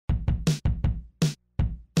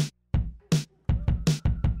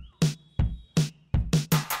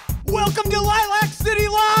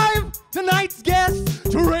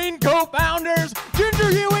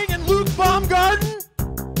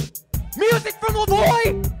from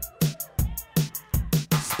Lavoy.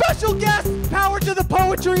 Special guest, power to the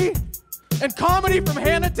poetry and comedy from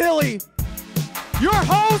Hannah Tilley. Your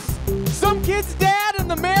hosts, some kid's dad and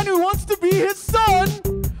the man who wants to be his son,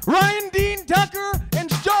 Ryan Dean Tucker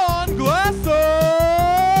and Sean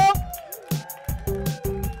Glasser.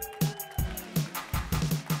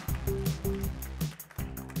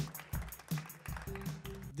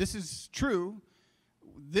 This is true.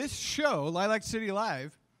 This show, Lilac City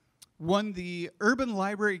Live, won the Urban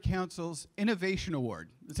Library Council's Innovation Award.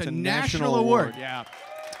 It's a national award. Yeah.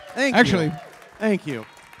 Actually, Thank you.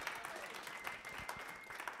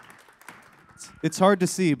 It's hard to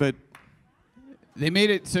see, but they made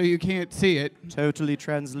it so you can't see it. totally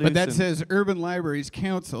translucent. But that says Urban Libraries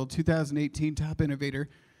Council 2018 Top Innovator,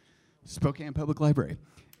 Spokane Public Library.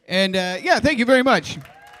 And yeah, thank you very much.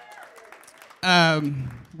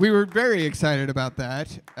 We were very excited about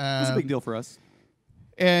that. It was a big deal for us.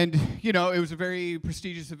 And, you know, it was a very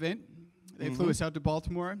prestigious event. They flew us out to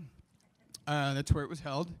Baltimore. That's where it was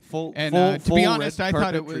held. To be honest, I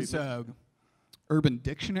thought it was Urban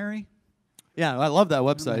Dictionary. Yeah, I love that I'm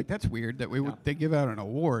website. like, that's weird that they give out an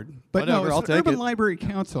award. But Whatever, no, I'll it's the take Urban it. Library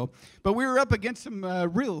Council. But we were up against some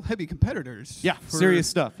real heavy competitors. Yeah, for serious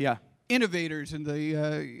stuff, yeah. Innovators and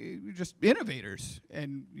the just innovators,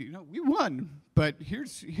 and you know we won. But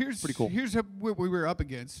here's pretty cool. Here's what we were up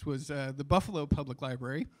against was the Buffalo Public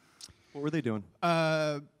Library. What were they doing?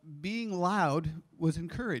 Being loud was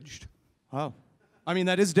encouraged. Oh. I mean,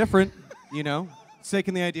 that is different, you know. It's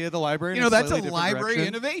taking the idea of the library You in know, a that's a slightly different library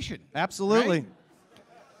direction. innovation. Absolutely. Right?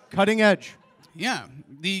 Cutting edge. Yeah,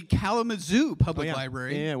 the Kalamazoo Public yeah.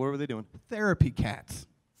 Library. Yeah, what were they doing? Therapy cats.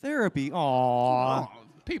 Therapy. Aww. Oh,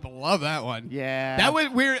 people love that one. Yeah. That was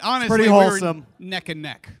we're honestly pretty we were wholesome. neck and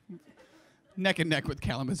neck with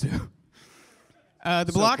Kalamazoo. The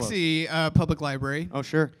So Biloxi Public Library. Oh,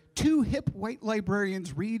 sure. Two hip white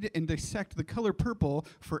librarians read and dissect the color purple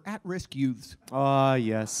for at-risk youths. Ah,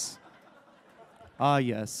 yes. Ah,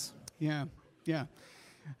 yes. Yeah, yeah.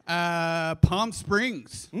 Palm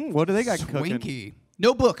Springs. What do they got cooking? Swanky.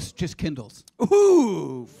 No books, just Kindles.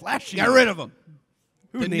 Ooh, flashy. Got rid of them.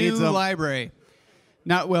 Who The needs new them? library.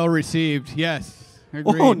 Not well received. Yes.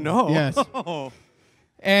 Agreed. Oh, no. Yes.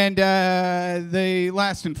 And the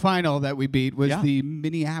last and final that we beat was Yeah. the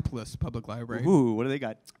Minneapolis Public Library. Ooh, what do they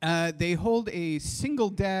got? They hold a single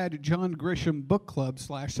dad John Grisham book club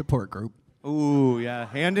 / support group. Ooh, yeah,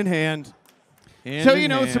 hand in hand. So, you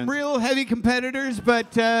know, some real heavy competitors,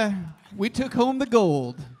 but we took home the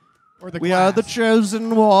gold. Or the We glass. are the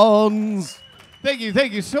chosen ones. Thank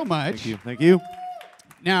you so much. Thank you.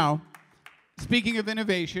 Now, speaking of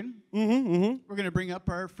innovation, Mm-hmm. we're going to bring up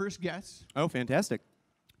our first guests. Oh, fantastic.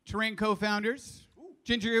 Terrain co-founders,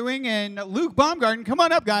 Ginger Ewing and Luke Baumgarten. Come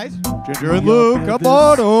on up, guys. Ginger and Luke, come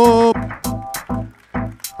on up.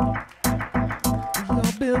 We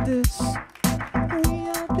all build this. We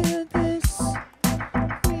all build this.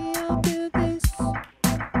 We all build this.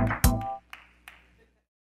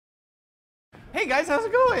 Hey, guys, how's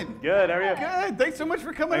it going? Good, how are you? Good. Thanks so much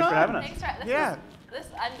for coming Thanks on. for having us. Thanks for Yeah.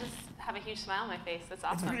 I just have a huge smile on my face. That's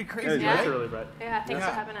awesome. Pretty Yeah, crazy, Yeah. that's right? really bright. Yeah, thanks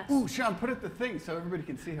for having us. Ooh, Sean, put up the thing so everybody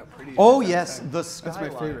can see how pretty it Oh, is. yes, the That's my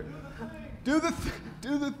skyline. favorite. Do the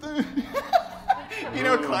thing. You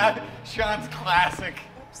know, Sean's classic.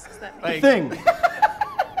 Like, Thing.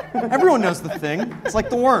 Everyone knows the thing. It's like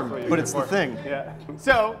the worm, but it's the thing. Yeah.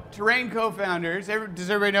 So, Terrain co-founders. Does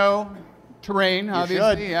everybody know Terrain?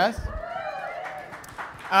 Obviously, should. yes.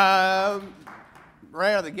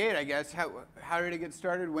 Right out of the gate, I guess. How did it get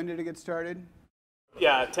started? When did it get started?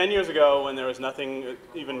 Yeah, 10 years ago when there was nothing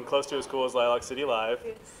even close to as cool as Lilac City Live,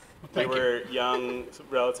 we were young,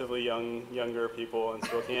 relatively younger people in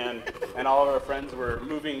Spokane, and all of our friends were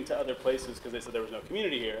moving to other places because they said there was no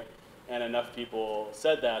community here, and enough people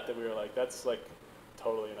said that we were like, that's like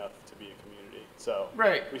totally enough to be a community. So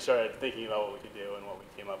Right. we started thinking about what we could do, and what we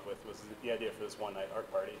came up with was the idea for this one-night art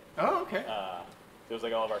party. Oh, okay. It was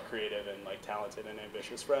like all of our creative and like talented and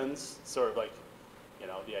ambitious friends, sort of like, you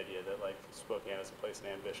know, the idea that like Spokane is a place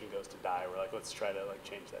and ambition goes to die. We're like, let's try to like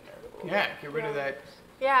change that narrative a little Yeah, get rid of that.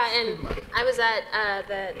 Yeah, and I was at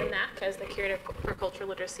the MAC as the curator for cultural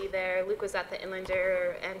literacy there. Luke was at the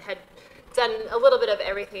Inlander and had done a little bit of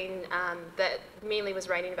everything that mainly was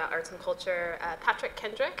writing about arts and culture. Patrick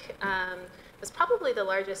Kendrick was probably the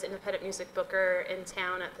largest independent music booker in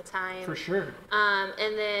town at the time. For sure.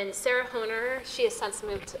 And then Sarah Honer, she has since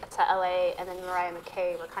moved to LA, and then Mariah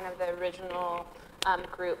McKay were kind of the original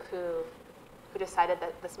group who decided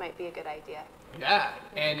that this might be a good idea. Yeah,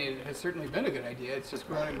 and it has certainly been a good idea. It's just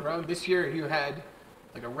grown and grown. This year you had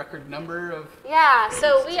like a record number of? Yeah,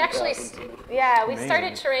 so we actually, we Amazing.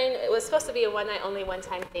 started touring. It was supposed to be a one night only, one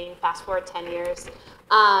time thing. Fast forward 10 years.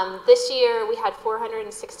 This year we had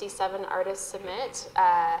 467 artists submit.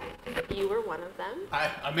 You were one of them.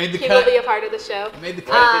 I made the He cut. will be a part of the show. I made the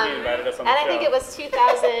cut. I think he invited us on And the I think show. it was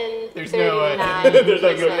 2039. There's no way. There's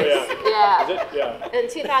no good, Yeah. Is it? Yeah. In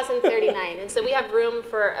 2039, and so we have room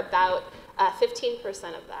for about 15%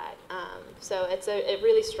 of that. So it's a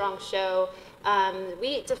really strong show.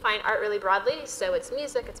 We define art really broadly, so it's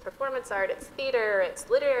music, it's performance art, it's theater, it's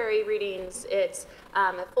literary readings, it's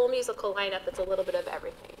a full musical lineup. It's a little bit of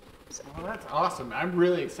everything. So. Well, that's awesome. I'm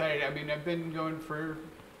really excited. I mean, I've been going for,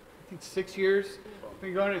 I think, 6 years. I've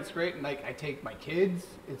been going. It's great, and like I take my kids.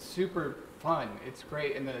 It's super fun. It's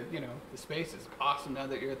great, and the space is awesome now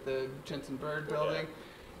that you're at the Jensen Bird building.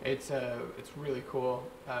 It's really cool,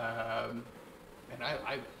 and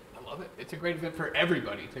I love it. It's a great event for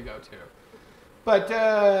everybody to go to. But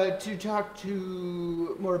to talk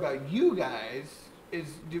to more about you guys,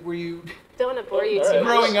 were you Don't want to bore you all too right.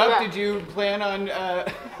 much. growing up? Yeah. Did you plan on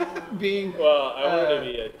being? Well, I wanted to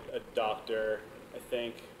be a doctor, I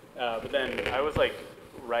think, but then I was like,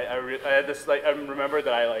 I had this like, I remember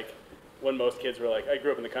that I like, when most kids were like, I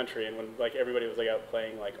grew up in the country, and when like everybody was like out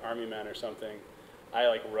playing like Army Men or something, I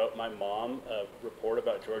like wrote my mom a report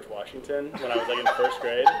about George Washington when I was like in first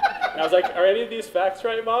grade. And I was like, are any of these facts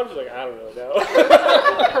right, Mom? She's like, I don't really know.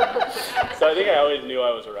 So I think I always knew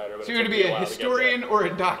I was a writer. But So it you're took going to me be a while to get historian or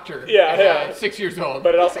a doctor? Yeah, at, yeah. 6 years old.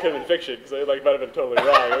 But it also could have been fiction, because it like might have been totally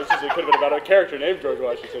wrong. It could have been about a character named George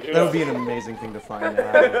Washington. Who That would knows? be an amazing thing to find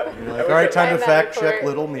out. You're like, all right, time to Find that fact check report.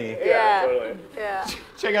 little me. Yeah. Totally. Yeah.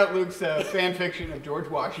 Check out Luke's fan fiction of George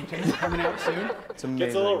Washington. It's coming out soon. It's amazing.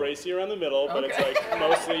 Gets a little racy around the middle, but it's Okay. like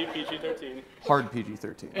mostly PG-13. Hard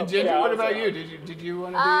PG-13. And Ginger, Yeah, what I was, about you? Did you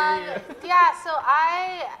want to be? Yeah, so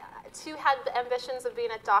I too had the ambitions of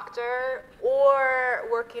being a doctor or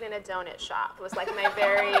working in a donut shop. It was like my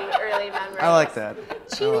very early memory. I like that.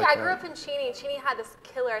 Cheney, like I that. grew up in Cheney. Cheney had this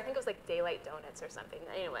killer, I think it was like Daylight Donuts or something.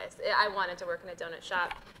 Anyways, I wanted to work in a donut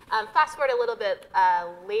shop. Fast forward a little bit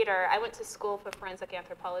later, I went to school for forensic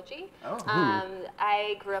anthropology. Oh.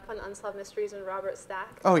 I grew up on Unsolved Mysteries and Robert Stack.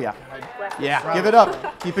 Oh, yeah. West Yeah, give it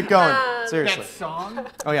up. Keep it going. Seriously. That song,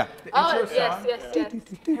 Oh, yeah. the Oh, intro yes, song, yes.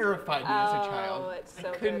 terrified me as a Oh, child. it's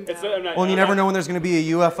so couldn't- good. It's, now. I'm not, Well, you I'm never not- know when there's going to be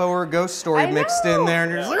a UFO or a ghost story I mixed know. in there,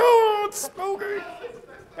 and you're just like, oh, it's spooky.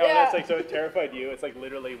 No, Yeah. that's like, so it terrified you. It's like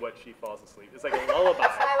literally what she falls asleep. It's like a lullaby.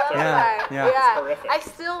 I love Yeah, that. yeah. Yeah. It's horrific. I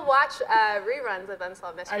still watch reruns of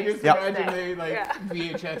Unsolved I Mysteries. just Yep. imagine they like Yeah.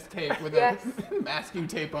 VHS tape with Yes. a masking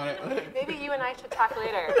tape on it. Like, Maybe you and I should talk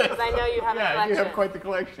later, because I know you have a yeah, collection. you have quite the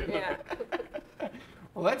collection. Yeah.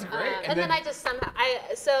 Well, that's great. And then I just somehow,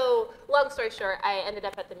 so long story short, I ended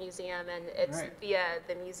up at the museum, and it's Right. via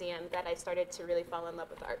the museum that I started to really fall in love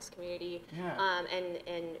with the arts community, Yeah.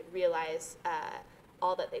 and realize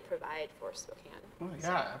all that they provide for Spokane. Oh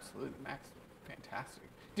yeah, absolutely. Max, fantastic.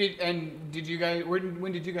 Did you guys?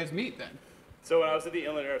 When did you guys meet then? So when I was at the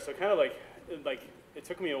Inland Air, so kind of like it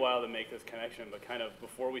took me a while to make this connection, but kind of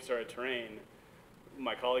before we started terrain,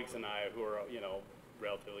 my colleagues and I, who are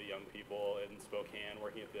relatively young people in Spokane,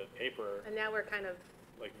 working at the paper, And now we're kind of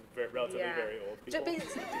like relatively Yeah. very old people.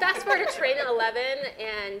 Fast forward to train at 11,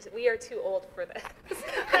 and we are too old for this.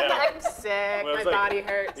 Yeah. I'm sick. Well, My it's like- body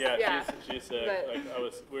hurts. Yeah, she's sick.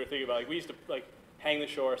 But- We were thinking about we used to like hang the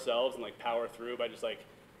show ourselves and like power through by just like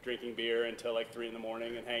drinking beer until like 3 in the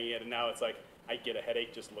morning and hanging it. And now it's like I get a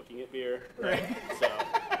headache just looking at beer. Right. So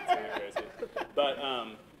it's kind of crazy. But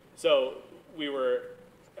so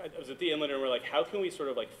I was at the Inland and we're like, how can we sort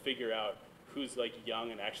of like figure out who's like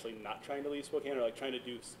young and actually not trying to leave Spokane or like trying to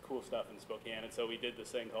do cool stuff in Spokane. And so we did this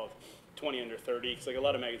thing called 20 under 30, because like a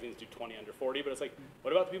lot of magazines do 20 under 40, but it's like,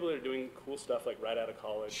 what about the people that are doing cool stuff like right out of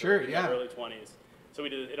college Sure, or in yeah. their early 20s? So we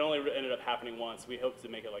did. It only ended up happening once. We hoped to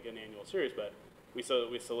make it like an annual series, but we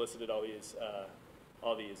solicited all these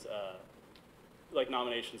like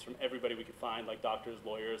nominations from everybody we could find, like doctors,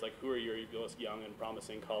 lawyers, like who are your most young and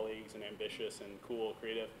promising colleagues and ambitious and cool,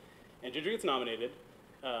 creative. And Ginger gets nominated.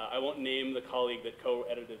 I won't name the colleague that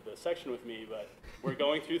co-edited the section with me, but we're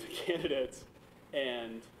going through the candidates,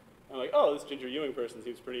 and I'm like, oh, this Ginger Ewing person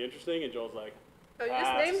seems pretty interesting, and Joel's like, Oh, you just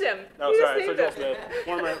pass. named him. No, You just sorry, so named Joel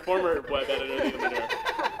him. Smith, former web editor of the Inland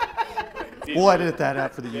Air. We'll edit that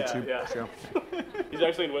out for the Yeah, YouTube yeah. show. He's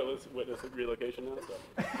actually in witness relocation now.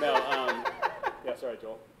 So no, yeah, sorry,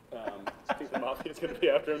 Joel. I think the mafia's gonna be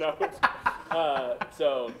after him now.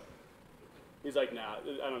 So he's like, nah,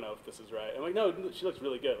 I don't know if this is right. I'm like, no, she looks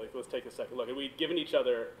really good. Like, let's take a second look. And we'd given each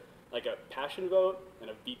other like a passion vote and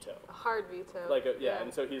a veto. A hard veto. Like,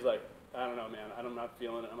 and so he's like, I don't know, man. I'm not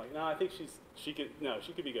feeling it. I'm like, no, I think she could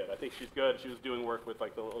be good. I think she's good. She was doing work with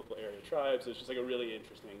like the local area tribes. It's just like a really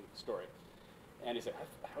interesting story. And he's like,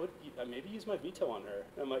 I would maybe use my veto on her.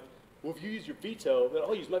 And I'm like, well, if you use your veto, then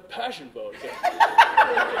I'll use my passion vote.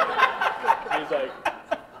 And he's like,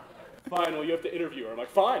 fine, well, you have to interview her. I'm like,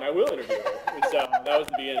 fine, I will interview her. And so that was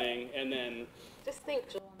the beginning. And then... Just think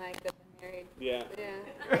Joel and I could have been married. Yeah.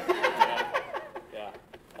 Yeah.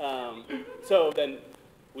 So then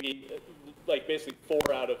we, like basically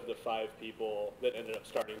 4 out of the 5 people that ended up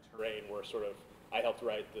starting Terrain were sort of, I helped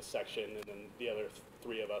write this section, and then the other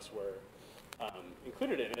 3 of us were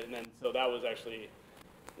included in it. And then so that was actually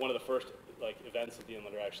one of the first like events that the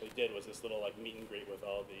Inlander actually did, was this little like meet and greet with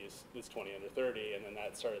all of this 20 under 30, and then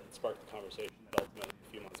that sparked the conversation that ultimately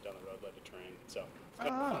a few months down the road led to Terrain. So it's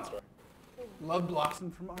kind of a fun story. Love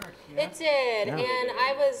blossomed from art. Yeah. It did, and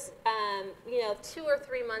I was, 2 or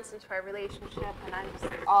 3 months into our relationship, and I'm just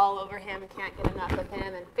all over him, can't get enough of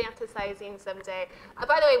him, and fantasizing someday.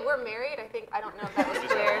 By the way, we're married. I don't know if that was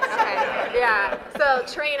clear. Okay, yeah. So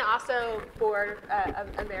Train also for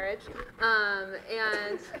a marriage, and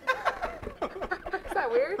is that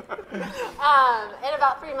weird? And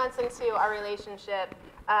about 3 months into our relationship,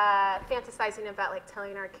 fantasizing about like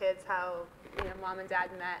telling our kids how mom and dad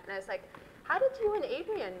met, and I was like, how did you and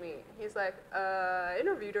Adrian meet? He's like, I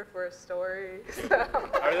interviewed her for a story.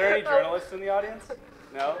 Are there any journalists in the audience?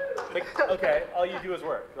 No? Like, okay, all you do is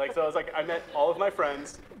work. Like, so I was like, I met all of my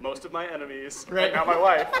friends, most of my enemies, and now my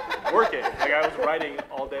wife, working. Like, I was writing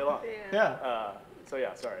all day long. So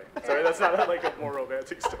yeah, sorry. Sorry, that's not like a more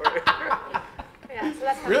romantic story. Yeah, so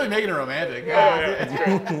that's really making it romantic. Yeah, it's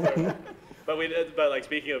great. But like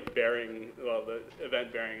speaking of the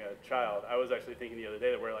event bearing a child, I was actually thinking the other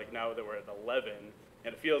day that we're like, now that we're at 11,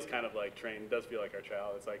 and it feels kind of like Train does feel like our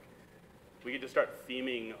child. It's like we could just start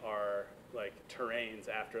theming our like terrains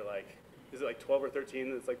after like, is it like 12 or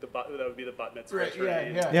 13? It's like that would be the bat mitzvah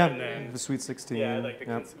terrain. Yeah, and then, the Sweet 16. Yeah, like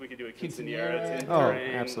we could do a quinceañera terrain. Oh,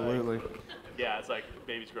 absolutely. Like, yeah, it's like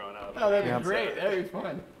babies growing up. Oh, that'd be great. That'd be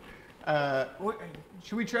fun.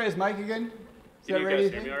 Should we try his mic again? Can you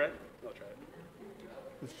guys hear me all right? I'll try it.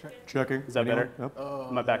 Let's try. Checking. Is that better? Yep.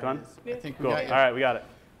 Am I back on? I think we Cool. got you. All right, we got it.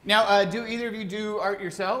 Now, do either of you do art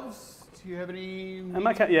yourselves? Do you have any? I'm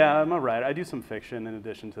a writer. I do some fiction in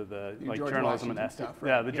addition to the like George journalism and Washington essay. stuff,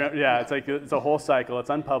 right? It's like it's a whole cycle.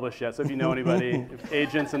 It's unpublished yet, so if you know anybody, if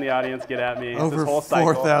agents in the audience, get at me. It's Over this whole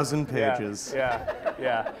cycle. 4,000 pages.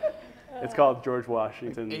 Yeah. It's called George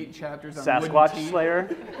Washington. Like 8 chapters on Sasquatch wooden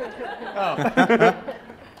Slayer. Oh.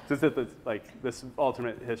 So it's like this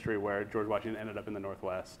alternate history where George Washington ended up in the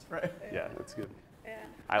Northwest. Right. Yeah, it's good. Yeah.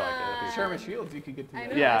 I like it. I think Sherman Shields, you could get to I that.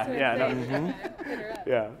 know, Yeah, that's what yeah, I'm no. saying. Hit her up.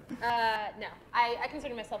 Yeah. No, I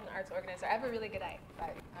consider myself an arts organizer. I have a really good eye,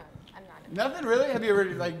 but I'm not. Nothing really? Have you ever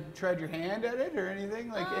like tried your hand at it or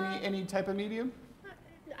anything? Like any type of medium?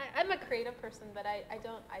 I'm a creative person, but I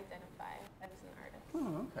don't identify as an artist.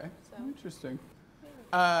 Oh, okay. So. Interesting.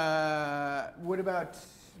 What about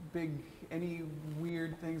any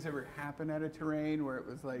weird things ever happen at a terrain where it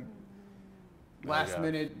was like last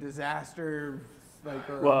minute disaster, like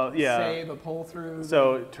or save a pull through?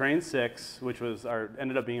 So Terrain 6, which was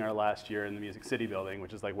ended up being our last year in the Music City building,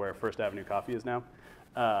 which is like where First Avenue Coffee is now.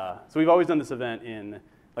 So we've always done this event in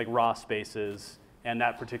like raw spaces, and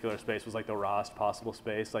that particular space was like the rawest possible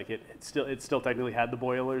space. Like it still technically had the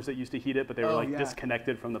boilers that used to heat it, but they were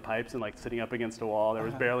disconnected from the pipes and like sitting up against a wall. There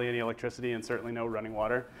was barely any electricity and certainly no running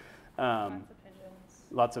water.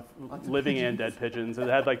 Lots of living and dead pigeons. It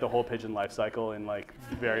had like the whole pigeon life cycle in like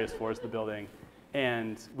various floors of the building.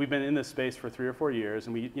 And we've been in this space for 3 or 4 years,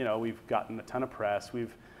 and we've gotten a ton of press.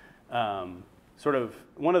 We've sort of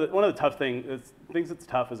one of the tough things that's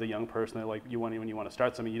tough as a young person, like when you want to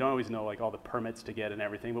start something, you don't always know like all the permits to get and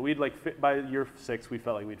everything. But we'd like by year 6, we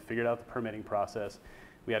felt like we'd figured out the permitting process.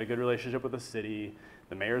 We had a good relationship with the city.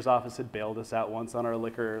 The mayor's office had bailed us out once on our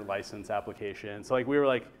liquor license application. So like we were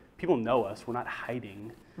like, people know us. We're not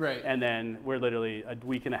hiding. Right. And then we're literally a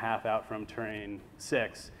week and a half out from Terrain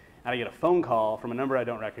 6, and I get a phone call from a number I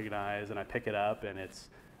don't recognize, and I pick it up, and it's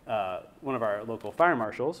one of our local fire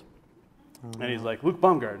marshals. And he's like, Luke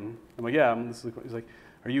Baumgarten. I'm like, yeah. He's like,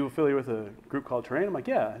 are you affiliated with a group called Terrain? I'm like,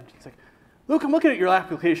 yeah. And he's like, Luke, I'm looking at your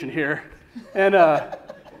application here. And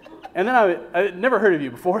then I never heard of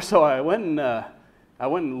you before, so I went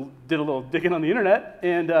and did a little digging on the internet,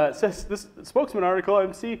 and says this spokesman article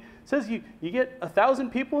MC says you get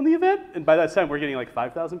 1,000 people in the event, and by that time we're getting like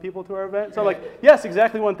 5,000 people to our event. So I'm like, yes,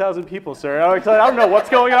 exactly 1,000 people, sir. I don't know what's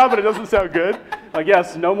going on, but it doesn't sound good. Like,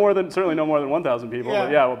 yes, certainly no more than 1,000 people,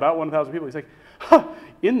 but yeah, about 1,000 people. He's like, huh,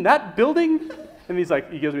 in that building? And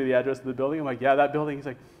he gives me the address of the building. I'm like, yeah, that building. He's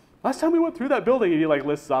like, last time we went through that building, and he like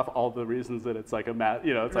lists off all the reasons that it's like it's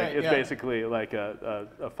like Right, it's yeah. basically like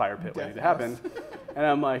a fire pit waiting to Death happen. And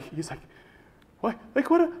I'm like, he's like, what? Like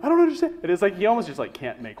what? I don't understand. And it's like he almost just like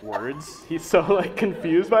can't make words. He's so like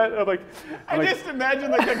confused by it. I'm like, I just imagine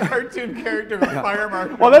like a cartoon character with a fire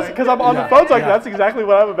mark. well, that's because I'm on the phone. So like that's exactly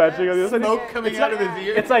what I'm imagining. Smoke coming out of his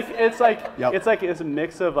ears. It's like it's a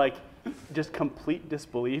mix of like just complete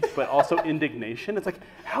disbelief, but also indignation. It's like,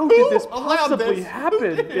 how did this allowed possibly this?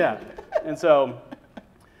 happen? Yeah. And so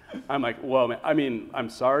I'm like, well, man, I mean, I'm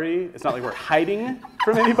sorry. It's not like we're hiding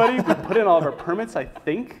from anybody. We put in all of our permits, I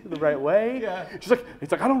think, the right way. Yeah. She's like,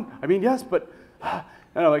 yes, but.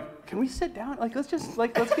 And I'm like, can we sit down? Like, let's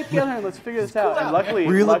get together and let's figure this out. And luckily,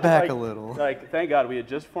 Reel it back like, a little. Like, thank God we had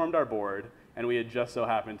just formed our board, and we had just so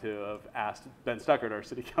happened to have asked Ben Stuckert, our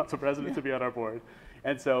city council president, to be on our board.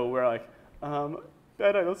 And so we're like,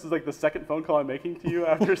 Ben, I know this is like the second phone call I'm making to you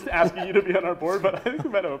after asking you to be on our board, but I think we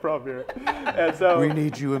might have a problem here. And so We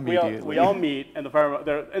need you immediately. We all meet, and the fire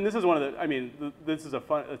there, and this is one of the. I mean, this is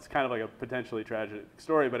it's kind of like a potentially tragic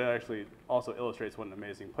story, but it actually also illustrates what an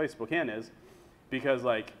amazing place Spokane is, because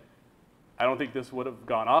like, I don't think this would have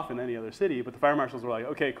gone off in any other city, but the fire marshals were like,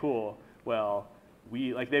 okay, cool. Well,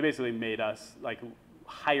 they basically made us like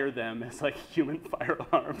hire them as like human fire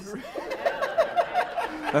alarms.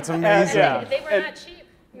 That's amazing. Yeah. They were not cheap.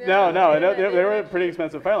 No, they were pretty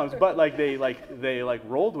expensive fire alarms, but like they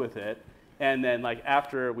rolled with it, and then like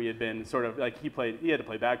after we had been sort of like he had to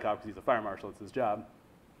play bad cop because he's a fire marshal, it's his job.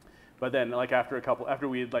 But then like after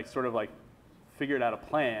we had like sort of like figured out a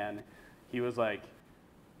plan, he was like,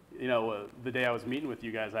 the day I was meeting with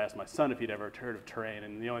you guys, I asked my son if he'd ever heard of Terrain,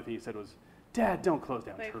 and the only thing he said was, Dad, don't close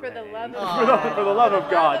down Like, Terrain. for the love of For the love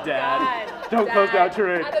of God, Dad, don't close down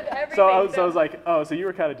Terrain. Out of everything, So I was like, oh, so you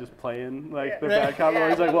were kind of just playing like the bad cop role?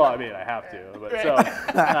 He's like, well, I mean, I have to,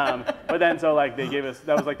 but but then so like they gave us,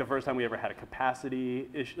 that was like the first time we ever had a capacity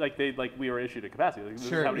issue. Like we were issued a capacity. Like, this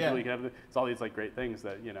is how many people you can have. It's all these like great things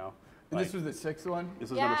that And this was the sixth one? This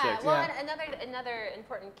was number 6. Well, and another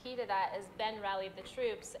important key to that is Ben rallied the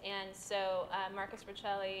troops, and so Marcus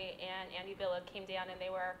Riccelli and Andy Villa came down, and they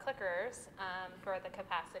were our clickers for the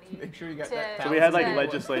capacity. Make sure you got that. So we had like to-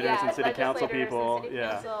 legislators and city council legislators people. and city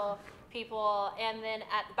council people, and then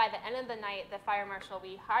by the end of the night, the fire marshal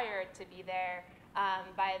we hired to be there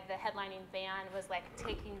by the headlining band was like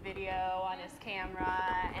taking video on his camera,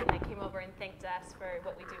 and they came over and thanked us for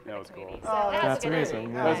what we do for the community. Cool. So that was That's a good amazing.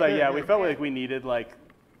 ending. Yeah. It was like, we felt like we needed like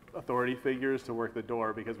authority figures to work the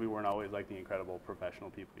door because we weren't always like the incredible professional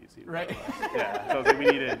people you see. Right. Yeah. So I was like, we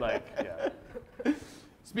needed like,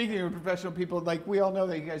 Speaking of professional people, like we all know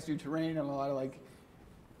that you guys do Terrain and a lot of like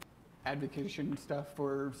advocation stuff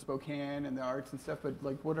for Spokane and the arts and stuff, but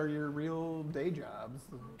like what are your real day jobs?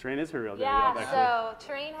 Terrain is her real day Yeah, job, actually. so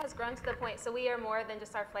Terrain has grown to the point, so we are more than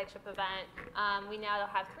just our flagship event. We now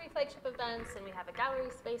have 3 flagship events, and we have a gallery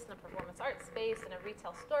space and a performance arts space and a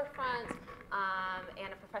retail storefront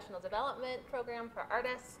and a professional development program for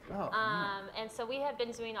artists. And so we have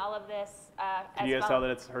been doing all of this Can you guys tell that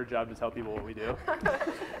it's her job to tell people what we do?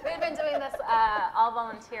 We've been doing this all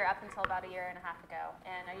volunteer up until about a year and a half ago.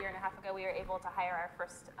 And a year and a half ago, we were able to hire our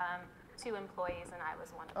first 2 employees, and I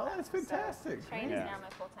was one of them. Oh, that's fantastic. So Terrain is now my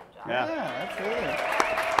full-time job. Yeah. Absolutely.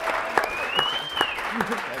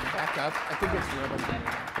 Back up. I think it's rhythm.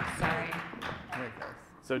 Sorry. There it goes.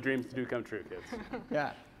 So dreams do come true, kids.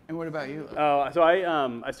 Yeah. And what about you? Oh, so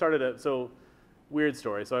I started weird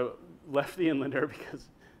story. So I left the Inlander because,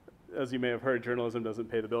 as you may have heard, journalism doesn't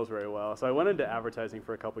pay the bills very well. So I went into advertising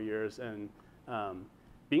for a couple years, and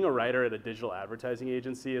being a writer at a digital advertising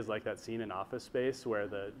agency is like that scene in Office Space where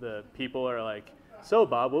the people are like, so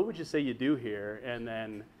Bob, what would you say you do here? And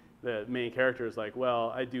then the main character is like,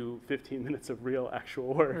 well, I do 15 minutes of real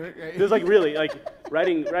actual work. It was like really, like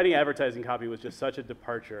writing advertising copy was just such a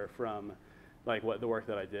departure from like the work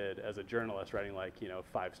that I did as a journalist, writing like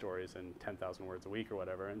 5 stories and 10,000 words a week or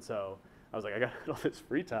whatever. And so I was like, I got all this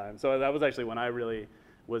free time. So that was actually when I really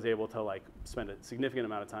was able to like spend a significant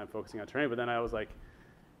amount of time focusing on Terrain. But then I was like,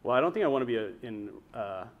 well, I don't think I want to be in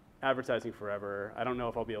advertising forever. I don't know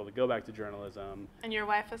if I'll be able to go back to journalism. And your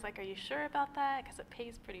wife was like, are you sure about that? Because it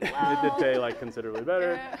pays pretty well. It did pay like considerably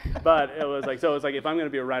better. Yeah. But it was like, so it was like, if I'm going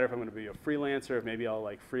to be a writer, if I'm going to be a freelancer, if maybe I'll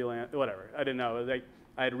like freelance, whatever. I didn't know. It was like,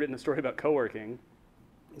 I had written a story about co-working.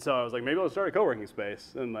 So I was like, maybe I'll start a co-working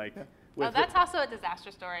space. And like, That's also a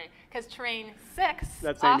disaster story, because Terrain 6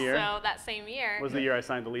 that same year was the year I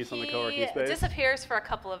signed the lease on the co-working space. He disappears for a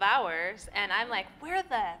couple of hours, and I'm like, where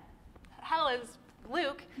the hell is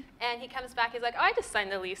Luke? And he comes back, he's like, oh, I just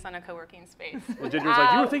signed the lease on a co-working space. And Ginger was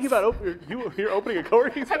like, you were thinking about you're opening a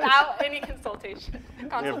co-working space? Without any consultation. We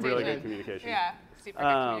have really good communication. Yeah. Super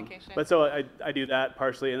good communication. But so I do that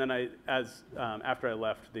partially, and then after I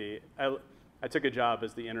left I took a job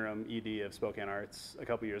as the interim ED of Spokane Arts a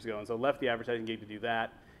couple years ago, and so left the advertising gig to do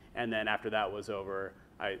that, and then after that was over,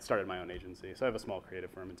 I started my own agency. So I have a small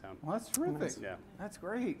creative firm in town. Well, that's terrific. Yeah. That's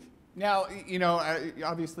great. Now,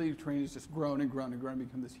 obviously terrain has just grown and grown and grown and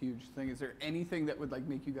become this huge thing. Is there anything that would like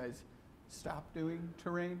make you guys stop doing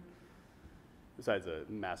terrain? Besides a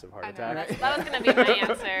massive heart I know, attack. that was going to be my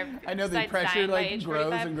answer. I know the besides pressure dying by like age grows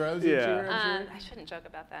 45. and grows Yeah. each year, I'm sure. I shouldn't joke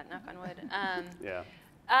about that, knock on wood. Yeah.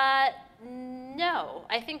 No,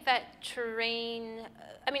 I think that terrain,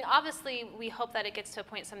 obviously we hope that it gets to a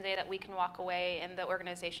point someday that we can walk away and the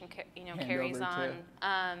organization carries over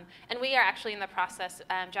on. And we are actually in the process.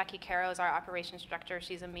 Jackie Caro is our operations director.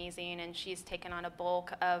 She's amazing, and she's taken on a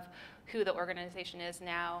bulk of who the organization is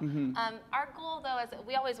now. Our goal, though, is that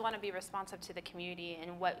we always want to be responsive to the community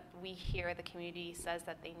and what we hear the community says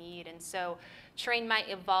that they need. And so terrain might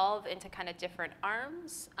evolve into kind of different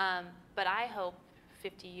arms, but I hope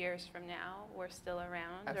 50 years from now we're still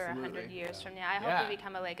around, Absolutely. or 100 years from now. I hope we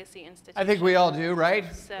become a legacy institution. I think we all do,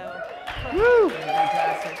 right? So, Woo!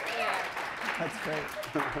 Fantastic. yeah. That's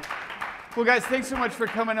great. Well, guys, thanks so much for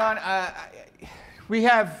coming on. We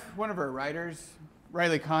have one of our writers,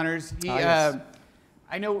 Riley Connors. He, yes.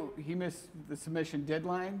 I know he missed the submission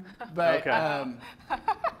deadline, but Okay.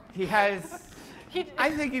 he has. I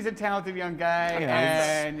think he's a talented young guy,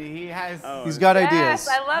 and he has. He's got ideas. Yes,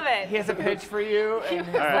 I love it. He has a pitch for you, and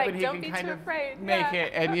he's like, hoping he "Don't can be kind too of afraid." make Yeah.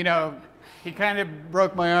 it. And he kind of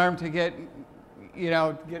broke my arm to get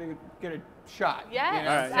a shot. Yes, you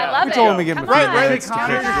know? I So- love We it. told him to give him Come a few on. Riley minutes to Connors.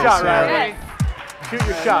 get Shoot your this shot, out. Riley. Yes. Shoot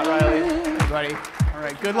your shot, Riley. Hey, buddy. All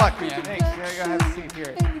right, good luck, man. Thanks. Go have a seat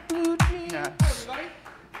here. Yeah.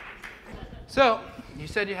 So, you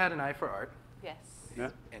said you had an eye for art, Yes. Yeah.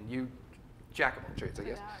 and you jack of all trades, I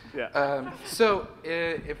guess. Yeah. So,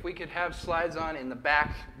 if we could have slides on in the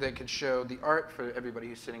back that could show the art for everybody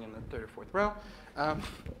who's sitting in the third or fourth row.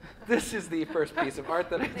 This is the first piece of art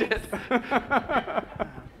that I did.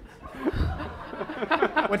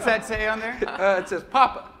 What's that say on there? It says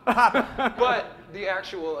Papa. Papa. But the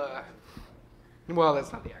actual, well,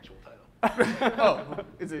 that's not the actual title. Oh,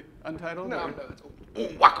 is it untitled? No, or- no,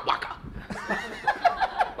 it's Waka Waka.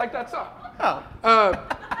 Like that song. Oh.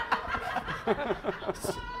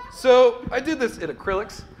 So I did this in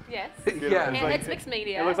acrylics. Yes. Yeah. And like- it's mixed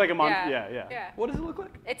media. it looks like a mon- yeah. yeah. What does it look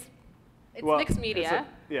like? It's Well, mixed media.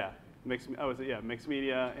 Mixed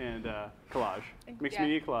media and collage. Mixed Yeah.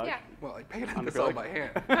 media collage. Yeah. Well, I painted On this all acrylic. by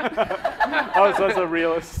hand. Oh, so it's a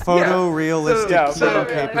realist. Photorealistic Yeah, photo so-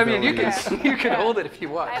 capabilities. I mean, you can hold it if you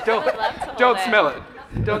want. I would Don't love to hold don't it. smell it.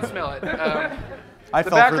 Don't smell it. I the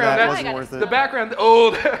fell for background, that. that's- Wasn't worth it. The background.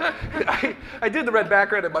 Oh, I did the red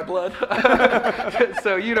background in my blood,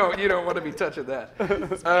 so you don't want to be touching that.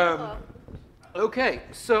 Okay,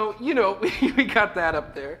 so we got that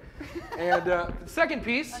up there, and second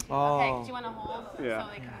piece. Okay, do you want to hold? Yeah. So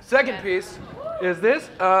they can Second piece is this.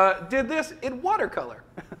 Did this in watercolor.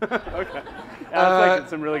 Okay. That's like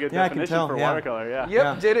some really good Yeah, I can definition tell, for yeah. watercolor. Yeah. Yep,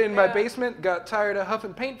 Yeah. did it in my basement, got tired of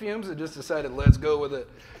huffing paint fumes, and just decided, let's go with it.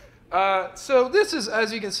 So this is,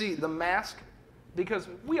 as you can see, the mask, because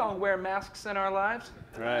we all wear masks in our lives.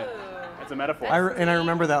 Right. It's a metaphor. I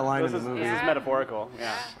remember that line This in is, the movie. this is metaphorical.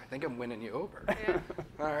 Yeah. I think I'm winning you over.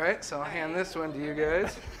 All right, so I'll hand this one to you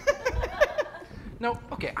guys. No,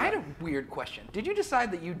 okay, I had a weird question. Did you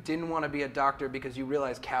decide that you didn't want to be a doctor because you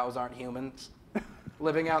realized cows aren't humans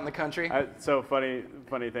living out in the country? So funny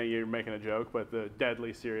thing, you're making a joke, but the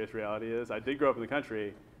deadly serious reality is I did grow up in the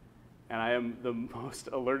country, and I am the most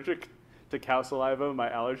allergic to cow saliva my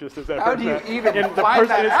allergist has ever How do you met. even In the find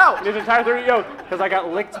that out? In his entire 30 years, because I got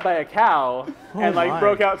licked by a cow and my.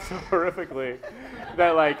 broke out so horrifically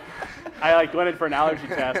that I went in for an allergy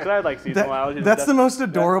test because I had seasonal allergies. That's the most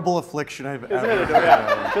adorable affliction I've Isn't ever it? heard.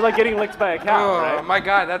 Yeah. It's like getting licked by a cow, Oh, right? my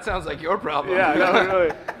God, that sounds like your problem. Yeah, no,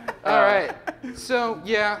 really. All right, so,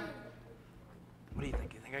 yeah. What do you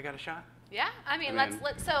think? You think I got a shot? Yeah, I mean, I mean-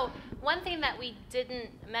 let's. So one thing that we didn't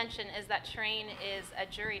mention is that terrain is a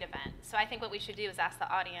juried event. So I think what we should do is ask the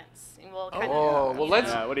audience, and we'll kind Oh, of. well, let's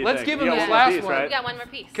Yeah, what do you let's think? give You him got this one more last piece, one. right? We got one more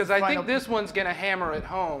piece. Because I Final- think this one's gonna hammer it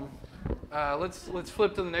home. Let's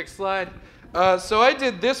flip to the next slide. So I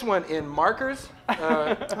did this one in markers.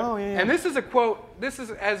 Oh, yeah. And this is a quote. This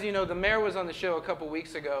is, as you know, the mayor was on the show a couple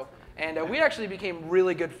weeks ago, and we actually became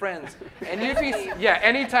really good friends. And you'd be, yeah,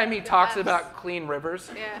 anytime he talks about clean rivers,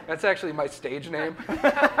 Yeah. that's actually my stage name.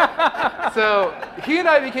 So he and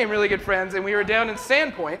I became really good friends, and we were down in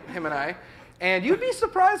Sandpoint, him and I. And you'd be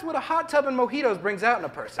surprised what a hot tub and mojitos brings out in a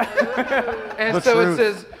person. And The so truth.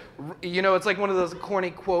 it says, you know, it's like one of those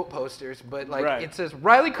corny quote posters, but like Right. it says,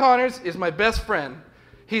 Riley Connors is my best friend.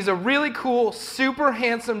 He's a really cool, super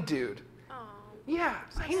handsome dude. Aw, Yeah,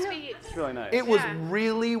 I know. sweet. It's really nice. It was Yeah.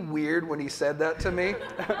 really weird when he said that to me,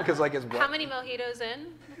 because like his How many mojitos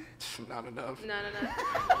in? not enough. No.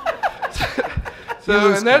 So,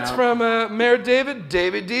 lose and that's count. from Mayor David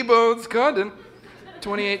D. Bones Condon,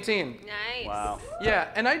 2018. Nice. Wow. Yeah,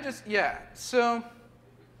 and so,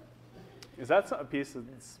 Is that a piece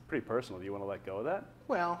that's pretty personal? Do you want to let go of that?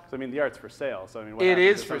 well, So I mean, the art's for sale. So I mean, what it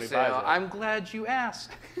happens is if for somebody buys sale. it? I'm glad you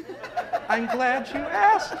asked. I'm glad you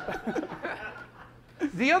asked.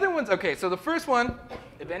 The other ones, okay, so the first one,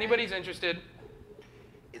 if anybody's interested,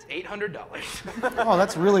 is $800. Oh,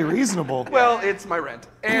 that's really reasonable. Well, it's my rent.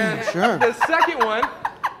 And Sure. the second one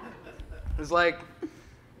is like,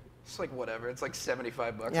 it's like whatever. It's like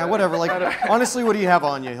 $75. Yeah, whatever. Like, honestly, what do you have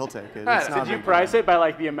on you? He'll take it. I It's don't know. not Did you big price it by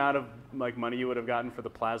like the amount of like money you would have gotten for the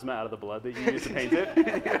plasma out of the blood that you used to paint it?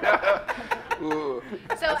 Ooh.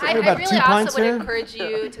 So I about really 2 pints also would here? encourage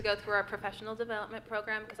you to go through our professional development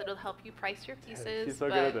program because it'll help you price your pieces. She's so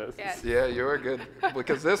good at but, this. Yeah. Yeah, you're good.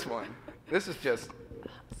 Because this is just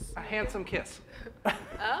a handsome kiss. Oh.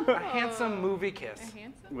 A handsome movie kiss. A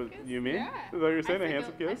handsome With kiss? you mean? Yeah. Is that what you're saying? I A say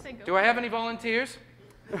handsome go- I kiss? say go Do I for have it. any volunteers?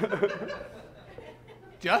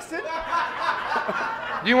 Justin?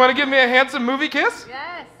 Do you want to give me a handsome movie kiss?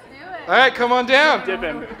 Yes, do it. All right, come on down. Dip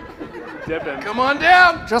him. Dip him. Come on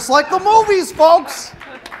down. Just like the movies, folks.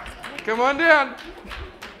 Come on down.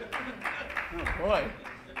 Boy.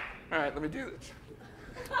 All right, let me do this.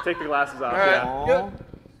 Take the glasses off. All right. Yeah.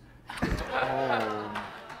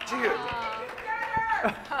 Dude.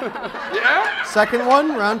 Yeah? Second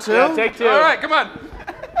one, round 2. Yeah, take 2. All right, come on.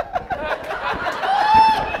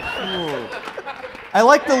 Ooh. I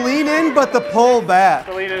like the lean in, but the pull back.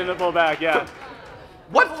 To lean in and to pull back, yeah.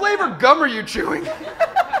 What flavor gum are you chewing?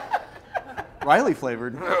 Riley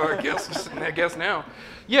flavored. Oh, I guess now.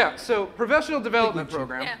 Yeah, so professional development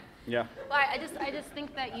program. Yeah. Yeah. Well, I just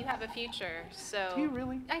think that you have a future. So. Do you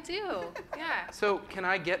really? I do. Yeah. So can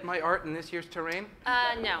I get my art in this year's terrain?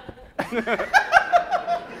 No.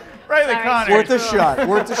 Riley Sorry. Connors. Worth a shot.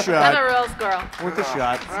 Worth a I'm a shot. rules girl. Worth a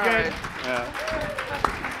shot. All right.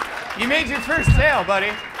 Yeah. You made your first sale,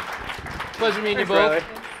 buddy. Pleasure meeting you Thanks, both. Riley.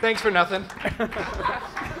 Thanks for nothing.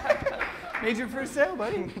 Made your first sale,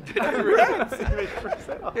 buddy.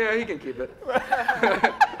 Yeah, he can keep it.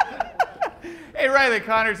 Hey, Riley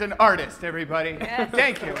Connors, an artist, everybody.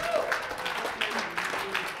 Thank you.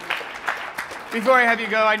 Before I have you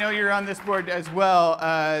go, I know you're on this board as well.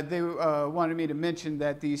 They wanted me to mention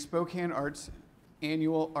that the Spokane Arts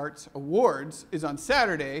Annual Arts Awards is on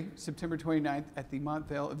Saturday, September 29th at the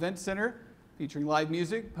Montvale Event Center, featuring live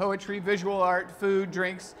music, poetry, visual art, food,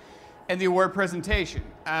 drinks, and the award presentation.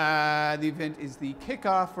 The event is the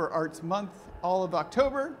kickoff for Arts Month, all of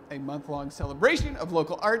October, a month-long celebration of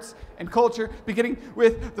local arts and culture, beginning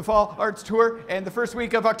with the Fall Arts Tour and the first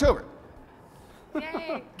week of October.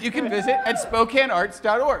 Yay. You can visit at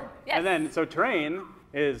SpokaneArts.org. Yes. And then, so terrain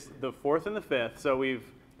is the 4th and the 5th. So if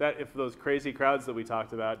those crazy crowds that we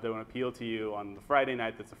talked about don't appeal to you on the Friday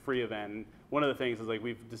night, that's a free event. One of the things is like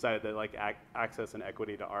we've decided that like access and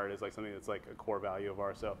equity to art is like something that's like a core value of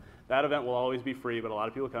ours. So that event will always be free, but a lot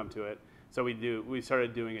of people come to it. So we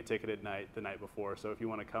started doing a ticketed night the night before. So if you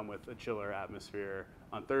want to come with a chiller atmosphere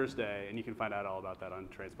on Thursday, and you can find out all about that on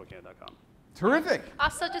trainspokane.com. Terrific.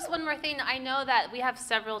 Also, just one more thing. I know that we have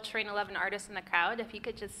several Train 11 artists in the crowd. If you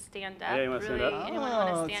could just stand up. Yeah, you wanna stand really, up? anyone Oh, want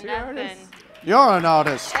to it's stand the up? artists. And You're an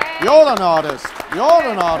artist. Hey. You're an artist. You're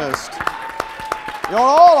an artist. You're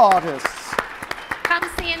all artists. come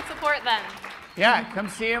see and support them. Yeah, come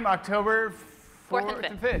see him October 4th 4th and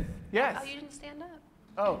and 5th. Yes. Oh, you didn't stand up.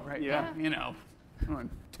 Oh, right. Yeah. Yeah. You know, I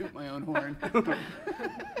want to toot my own horn.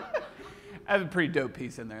 I have a pretty dope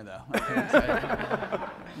piece in there, though. Really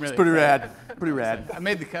It's pretty excited. rad. Pretty rad. I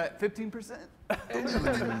made the cut, 15%.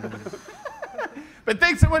 But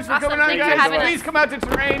thanks so much for Awesome. coming on, Thanks for guys. having us. Please come out to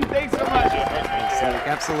Terrain. Thanks so much.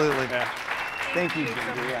 Absolutely. Yeah. Thank you,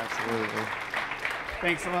 Ginger. Absolutely.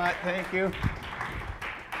 Thanks a lot. Thank you.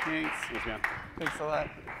 Thanks. Yes, man. Thanks a lot.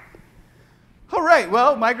 All right.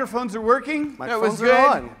 Well, microphones are working. That was Microphones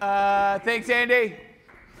are good. on. Thanks, Andy.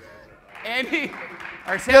 Andy,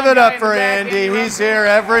 our sound Give it guy up in for the back, Andy. He's Russell. here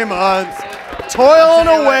every month, toiling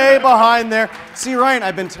away behind there. See, Ryan,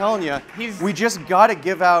 I've been telling you, we just got to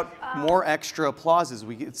give out more extra applauses.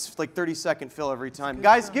 It's like 30-second fill every time.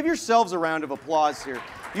 Guys, give yourselves a round of applause here.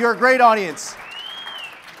 You're a great audience.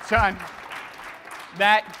 Sean,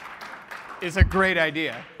 that is a great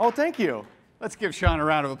idea. Oh, thank you. Let's give Sean a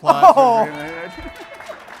round of applause. Oh. For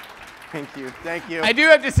Thank you. Thank you. I do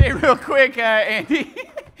have to say real quick, Andy,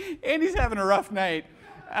 Andy's having a rough night.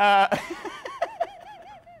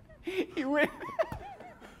 He went.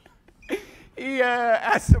 He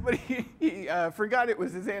asked somebody. He forgot it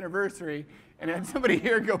was his anniversary, and had somebody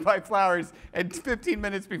here go buy flowers. And 15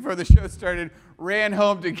 minutes before the show started, ran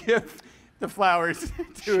home to give the flowers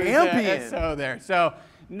to his SO there. So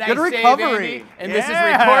nice Good save, recovery. Andy. And this is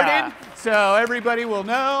recorded, so everybody will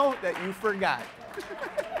know that you forgot.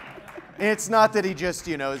 It's not that he just,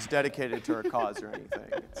 is dedicated to our cause or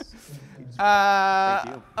anything. Thank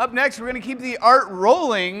you. Up next, we're going to keep the art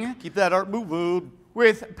rolling. Keep that art moving.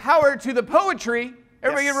 With Power to the Poetry.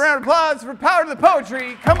 Everybody give a round of applause for Power to the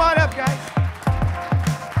Poetry. Come on up, guys.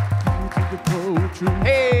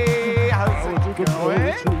 Hey, how's it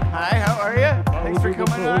going? Hi, how are you? Thanks for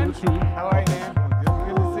coming on. How are you, man?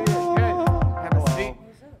 Good to see you. Good. Have a seat.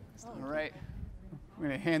 All right. I'm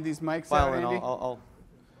going to hand these mics out, Andy.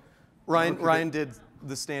 Ryan did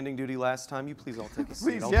the standing duty last time. You please all take a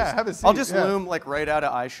seat. Please, have a seat. I'll just loom like right out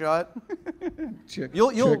of eye shot.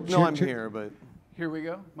 You'll know I'm here, but. Here we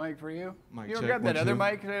go. Mic for you. Mic You check, grab that 1, other 2.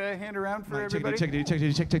 mic to hand around for everybody? Check. There you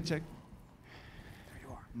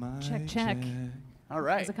are. There you are. Check. All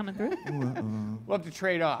right. Is it coming through? We'll have to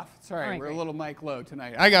trade off. Sorry, All right, we're great. a little mic low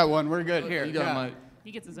tonight. I got one. We're good here. You got a mic.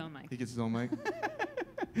 He gets his own mic. He gets his own mic.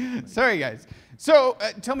 Sorry, guys. So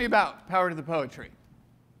tell me about Power to the Poetry.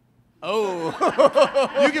 Oh.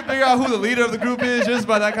 You can figure out who the leader of the group is just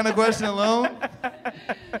by that kind of question alone.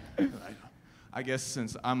 I guess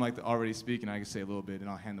since I'm already speaking, I can say a little bit, and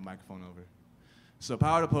I'll hand the microphone over. So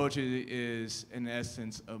Power to Poetry is, in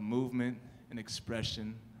essence, a movement, an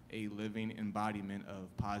expression, a living embodiment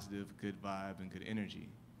of positive, good vibe, and good energy.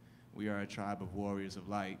 We are a tribe of warriors of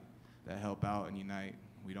light that help out and unite.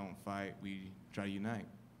 We don't fight, we try to unite.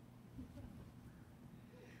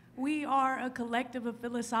 We are a collective of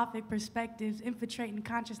philosophic perspectives infiltrating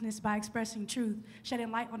consciousness by expressing truth,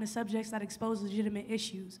 shedding light on the subjects that expose legitimate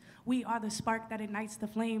issues. We are the spark that ignites the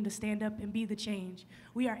flame to stand up and be the change.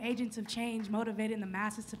 We are agents of change, motivating the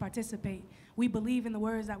masses to participate. We believe in the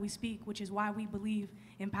words that we speak, which is why we believe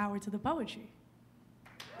in Power to the Poetry.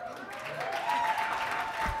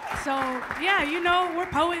 So, yeah, we're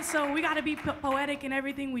poets, so we got to be poetic in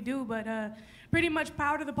everything we do, but pretty much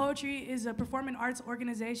Power to the Poetry is a performing arts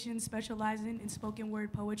organization specializing in spoken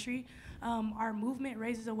word poetry. Our movement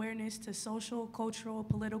raises awareness to social, cultural,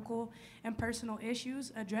 political, and personal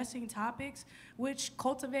issues, addressing topics which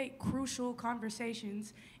cultivate crucial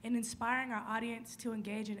conversations and inspiring our audience to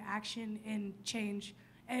engage in action and change,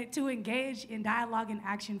 to engage in dialogue and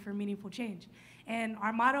action for meaningful change. And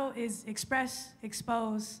our motto is express,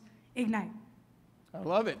 expose, ignite. I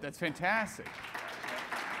love it. That's fantastic.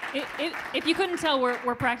 If you couldn't tell,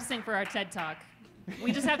 we're practicing for our TED Talk.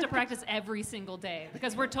 We just have to practice every single day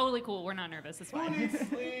because we're totally cool. We're not nervous. It's fine. Who needs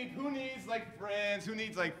sleep? Who needs friends? Who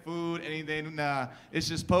needs food? Anything? Nah. It's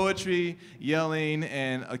just poetry, yelling,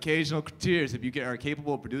 and occasional tears. If you are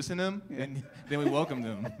capable of producing them, then we welcome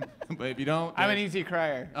them. But if you don't, I'm an easy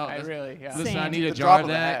crier. Oh, yeah. Listen, I need a The jar drop of of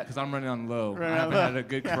a that hat. because I'm running on low. Running I on haven't low. had a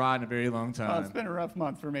good cry in a very long time. Well, it's been a rough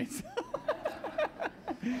month for me.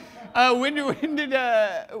 When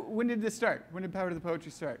did this start? When did Power to the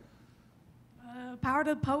Poetry start? Power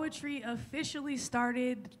to the Poetry officially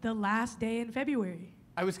started the last day in February.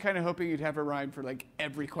 I was kind of hoping you'd have a rhyme for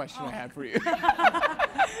every question I had for you.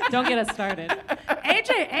 Don't get us started.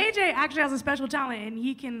 AJ actually has a special talent, and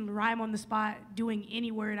he can rhyme on the spot doing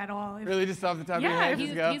any word at all. Really, just off the top of your head?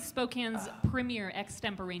 He's Spokane's premier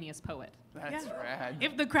extemporaneous poet. That's rad.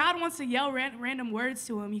 If the crowd wants to yell random words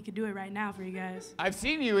to him, he could do it right now for you guys. I've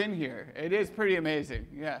seen you in here. It is pretty amazing.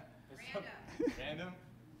 Yeah. Random?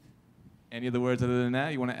 Any other words other than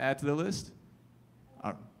that you want to add to the list?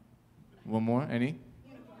 One more? Any?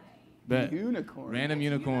 Bet. Unicorn. Random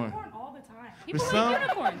unicorn. Unicorn all the time. People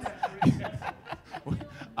like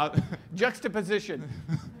unicorns. Juxtaposition.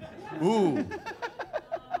 Ooh.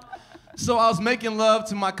 So I was making love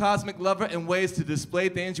to my cosmic lover in ways to display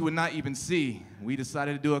things you would not even see. We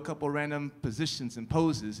decided to do a couple random positions and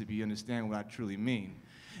poses, if you understand what I truly mean.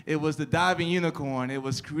 It was the diving unicorn. It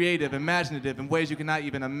was creative, imaginative, in ways you cannot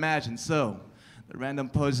even imagine. So, the random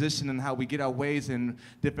position and how we get our ways in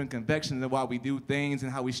different convections and why we do things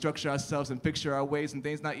and how we structure ourselves and picture our ways and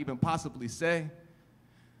things not even possibly say.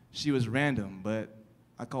 She was random, but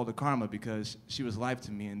I called her karma because she was life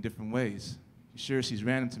to me in different ways. Sure, she's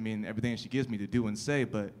random to me in everything she gives me to do and say,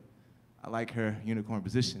 but I like her unicorn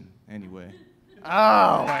position anyway.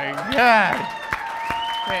 Oh my God.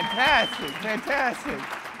 Fantastic, fantastic.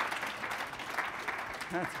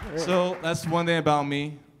 That's great. So that's one thing about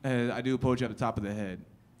me. I do poetry at the top of the head.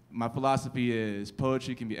 My philosophy is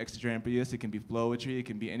poetry can be extemporaneous, it can be flowetry, it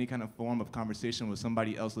can be any kind of form of conversation with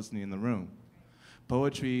somebody else listening in the room.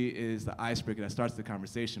 Poetry is the icebreaker that starts the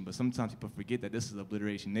conversation, but sometimes people forget that this is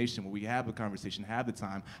Obliteration Nation where we have the conversation, have the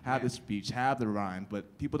time, have the speech, have the rhyme,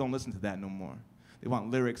 but people don't listen to that no more. They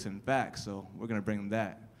want lyrics and facts, so we're gonna bring them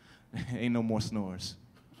that. Ain't no more snores.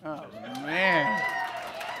 Oh, man.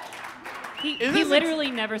 He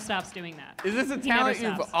literally never stops doing that. Is this a talent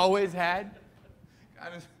you've always had?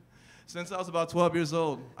 Since I was about 12 years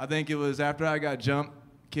old. I think it was after I got jumped,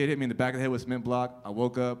 kid hit me in the back of the head with a cement block. I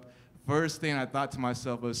woke up. First thing I thought to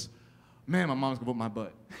myself was, man, my mom's gonna whoop my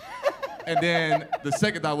butt. And then the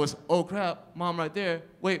second thought was, oh crap, mom right there.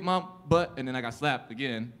 Wait, mom, butt. And then I got slapped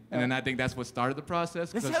again. And then I think that's what started the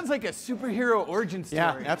process. This sounds like a superhero origin story.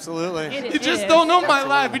 Yeah, absolutely. You just don't know my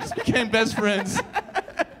life. We just became best friends.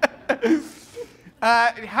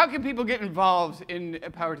 How can people get involved in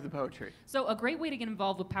Power to the Poetry? So a great way to get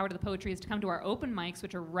involved with Power to the Poetry is to come to our open mics,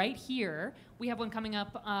 which are right here. We have one coming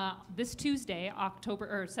up this Tuesday,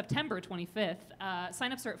 September 25th.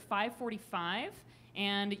 Sign-ups are at 5:45,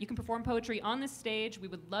 and you can perform poetry on this stage. We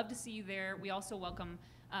would love to see you there. We also welcome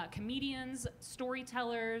comedians,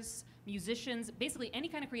 storytellers, musicians, basically any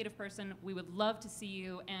kind of creative person. We would love to see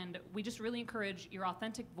you, and we just really encourage your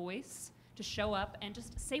authentic voice to show up and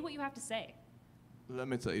just say what you have to say. Let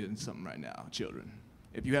me tell you something right now, children.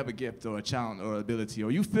 If you have a gift or a talent or ability,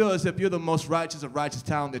 or you feel as if you're the most righteous of righteous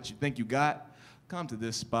talent that you think you got, come to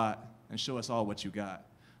this spot and show us all what you got.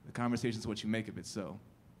 The conversation is what you make of it, so,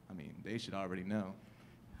 I mean, they should already know.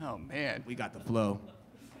 Oh, man. We got the flow.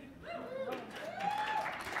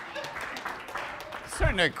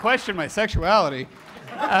 Starting to question my sexuality.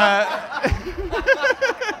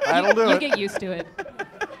 That'll do You'll it. get used to it.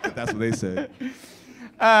 That's what they said.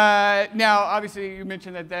 Now, obviously, you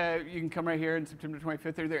mentioned that you can come right here on September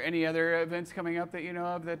 25th. Are there any other events coming up that you know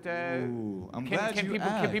of that Ooh, I'm glad you can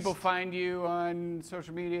asked. people find you on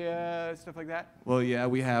social media, stuff like that? Well, yeah,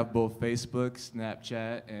 we have both Facebook,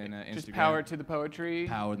 Snapchat, and Instagram. Just Power to the Poetry?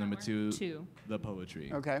 Power number two, the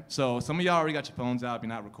poetry. Okay. So some of y'all already got your phones out. If you're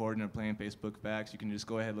not recording or playing Facebook facts, you can just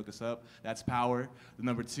go ahead and look us up. That's Power, the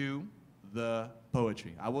number 2, the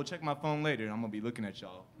poetry. I will check my phone later. I'm going to be looking at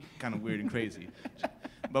y'all kind of weird and crazy.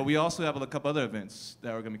 But we also have a couple other events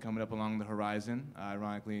that are going to be coming up along the horizon.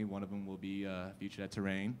 Ironically, one of them will be featured at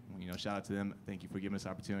Terrain. You know, shout out to them. Thank you for giving us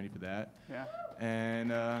the opportunity for that. Yeah.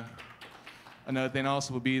 And another thing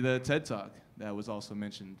also will be the TED Talk that was also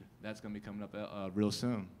mentioned. That's going to be coming up real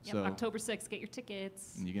soon. Yep, So October 6th. Get your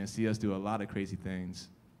tickets. you're going to see us do a lot of crazy things.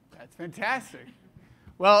 That's fantastic.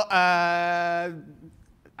 Well,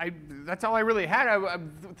 that's all I really had.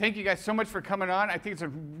 Thank you guys so much for coming on. I think it's a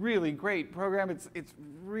really great program. It's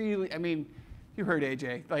really, I mean, you heard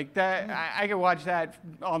AJ. Like that, I could watch that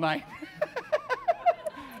all night.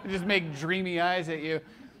 And just make dreamy eyes at you.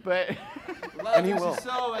 But and he will.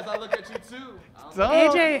 So as I look at you too. So,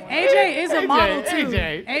 AJ is a model too.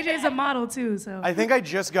 AJ is a model too. So I think I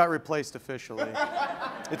just got replaced officially.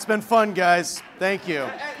 It's been fun, guys. Thank you.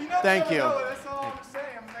 Thank you. That's all I'm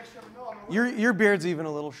saying. Your beard's even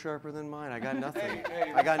a little sharper than mine. I got nothing.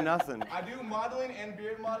 I got nothing. I do modeling and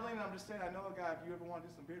beard modeling, and I'm just saying, I know a guy, if you ever want to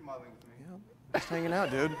do some beard modeling with me. Yeah, just hanging out,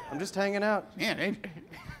 dude. I'm just hanging out. Man, AJ.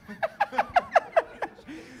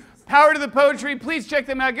 Power to the Poetry. Please check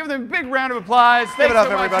them out. Give them a big round of applause. Give Thanks it up,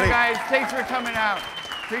 so much, everybody. you guys. Thanks for coming out.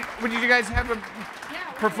 Would you guys have a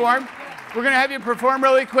perform? We're going to have you perform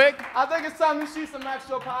really quick. I think it's time to see some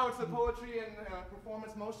actual power to poetry and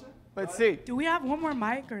performance motion. Let's see. do we have one more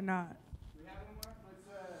mic or not?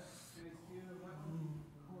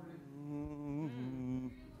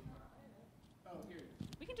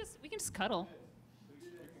 We can just cuddle.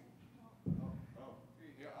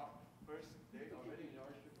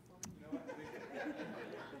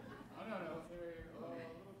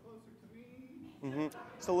 Mm-hmm.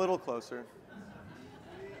 It's a little closer.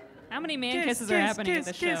 How many man kisses are happening at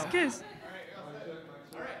the show? Kiss.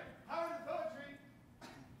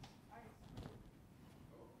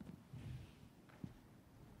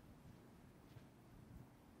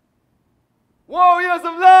 Warriors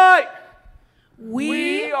of Light!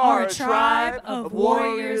 We are a tribe of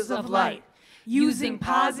warriors of light, using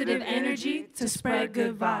positive energy to spread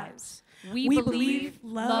good vibes. We believe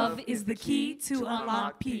love is the key to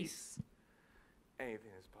unlock peace.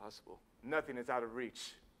 Anything is possible. Nothing is out of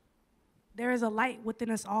reach. There is a light within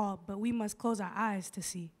us all, but we must close our eyes to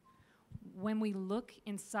see. When we look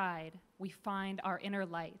inside, we find our inner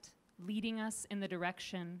light, leading us in the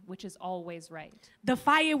direction which is always right. The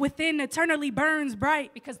fire within eternally burns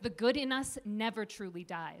bright. Because the good in us never truly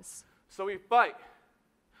dies. So we fight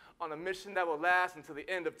on a mission that will last until the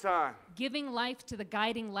end of time. Giving life to the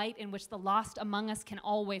guiding light in which the lost among us can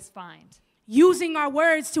always find. Using our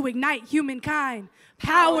words to ignite humankind.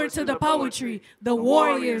 Power to the poetry, the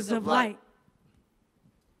warriors of light.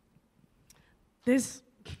 This,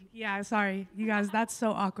 yeah, sorry, you guys, that's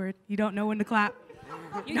so awkward. You don't know when to clap.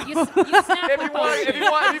 You snap If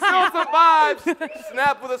you feel some vibes,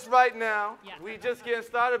 snap with us right now. Yeah. We just getting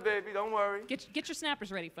started, baby. Don't worry. Get your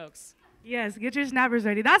snappers ready, folks. Yes, get your snappers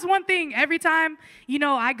ready. That's one thing. Every time, you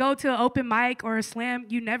know, I go to an open mic or a slam,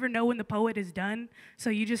 you never know when the poet is done.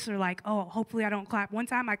 So you just are like, oh, hopefully I don't clap. One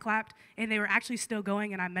time I clapped, and they were actually still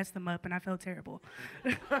going, and I messed them up, and I felt terrible.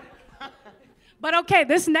 But okay,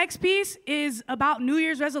 this next piece is about New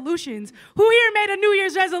Year's resolutions. Who here made a New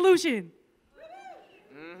Year's resolution?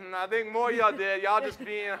 I think more of y'all did. Y'all just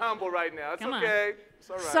being humble right now. It's okay. It's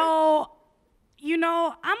all right. So, you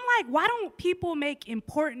know, I'm like, why don't people make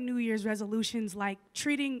important New Year's resolutions like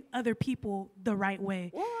treating other people the right way?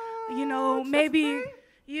 What? You know, maybe,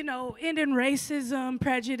 you know, ending racism,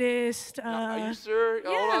 prejudice. Are you sure? Yeah,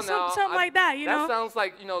 Hold on now. something like that, you know? That sounds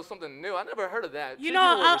like, you know, something new. I never heard of that. You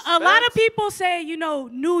know, a lot of people say, you know,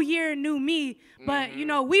 new year, new me. But, you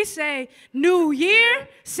know, we say, new year,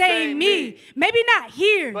 same me. Maybe not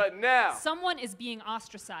here. But now. Someone is being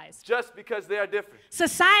ostracized. Just because they are different.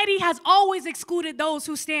 Society has always excluded those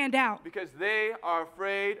who stand out. Because they are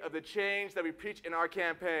afraid of the change that we preach in our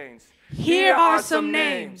campaigns. Here are some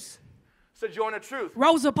names. Sojourner Truth.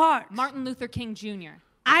 Rosa Parks. Martin Luther King Jr.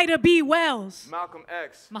 Ida B. Wells. Malcolm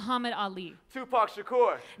X. Muhammad Ali. Tupac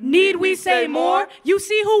Shakur. Need we say more? You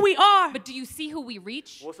see who we are. But do you see who we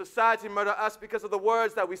reach? Will society murder us because of the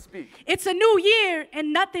words that we speak? It's a new year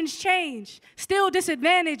and nothing's changed. Still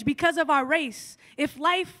disadvantaged because of our race. If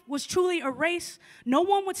life was truly a race, no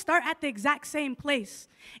one would start at the exact same place.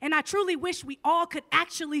 And I truly wish we all could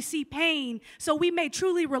actually see pain so we may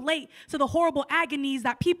truly relate to the horrible agonies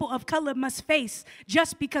that people of color must face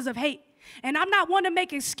just because of hate. And I'm not one to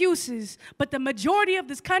make excuses, but the majority of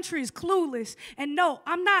this country is clueless. And no,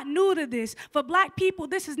 I'm not new to this. For black people,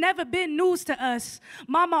 this has never been news to us.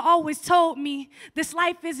 Mama always told me this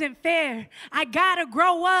life isn't fair. I gotta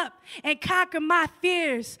grow up and conquer my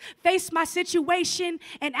fears, face my situation,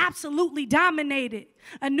 and absolutely dominate it.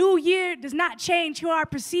 A new year does not change who are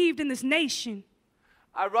perceived in this nation.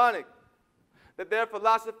 Ironic that their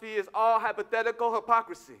philosophy is all hypothetical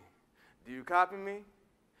hypocrisy. Do you copy me?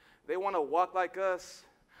 They want to walk like us,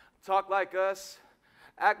 talk like us,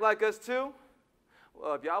 act like us too?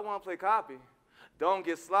 Well, if y'all want to play copy, don't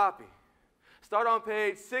get sloppy. Start on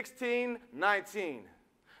page 1619,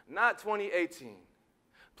 not 2018.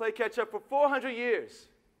 Play catch up for 400 years.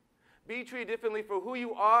 Be treated differently for who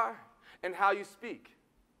you are and how you speak.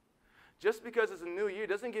 Just because it's a new year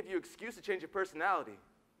doesn't give you an excuse to change your personality.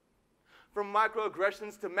 From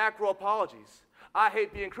microaggressions to macro apologies, I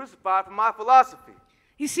hate being crucified for my philosophy.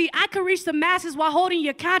 You see, I can reach the masses while holding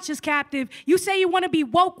your conscience captive. You say you want to be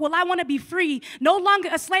woke, well, I want to be free. No longer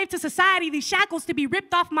a slave to society, these shackles to be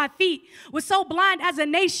ripped off my feet. We're so blind as a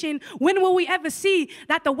nation, when will we ever see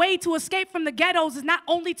that the way to escape from the ghettos is not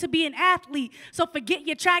only to be an athlete? So forget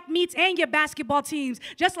your track meets and your basketball teams.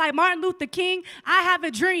 Just like Martin Luther King, I have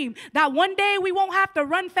a dream that one day we won't have to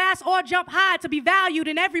run fast or jump high to be valued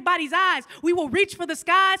in everybody's eyes. We will reach for the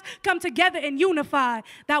skies, come together and unify.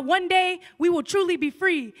 That one day we will truly be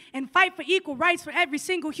free and fight for equal rights for every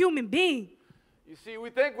single human being. You see, we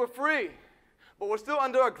think we're free, but we're still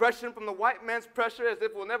under aggression from the white man's pressure as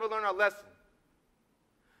if we'll never learn our lesson.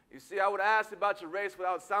 You see, I would ask about your race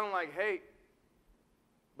without sounding like hate,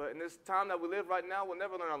 but in this time that we live right now, we'll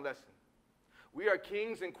never learn our lesson. We are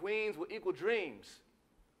kings and queens with equal dreams.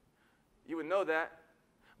 You would know that,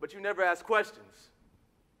 but you never ask questions.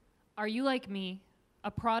 Are you like me,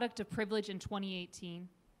 a product of privilege in 2018?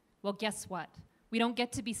 Well, guess what? We don't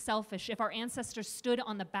get to be selfish if our ancestors stood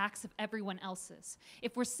on the backs of everyone else's.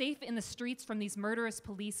 If we're safe in the streets from these murderous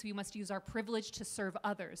police, we must use our privilege to serve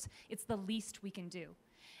others. It's the least we can do.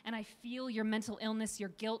 And I feel your mental illness, your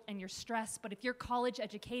guilt, and your stress, but if you're college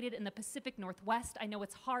educated in the Pacific Northwest, I know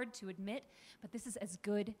it's hard to admit, but this is as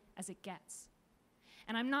good as it gets.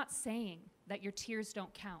 And I'm not saying that your tears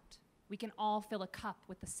don't count. We can all fill a cup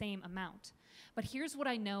with the same amount. But here's what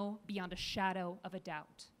I know beyond a shadow of a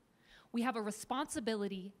doubt. We have a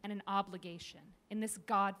responsibility and an obligation in this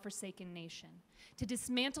God-forsaken nation to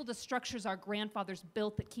dismantle the structures our grandfathers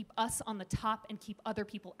built that keep us on the top and keep other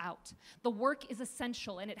people out. The work is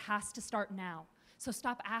essential and it has to start now. So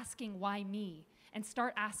stop asking why me and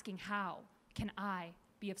start asking how can I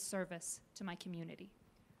be of service to my community.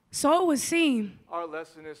 So it would seem our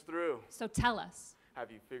lesson is through. So tell us. Have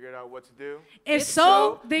you figured out what to do? If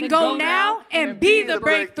so, then go now and be the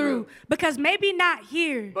breakthrough. Because maybe not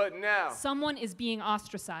here, but now. Someone is being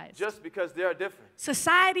ostracized. Just because they are different.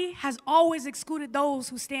 Society has always excluded those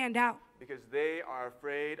who stand out. Because they are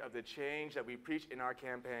afraid of the change that we preach in our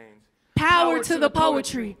campaigns. Power to the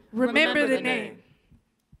poetry. Remember the name.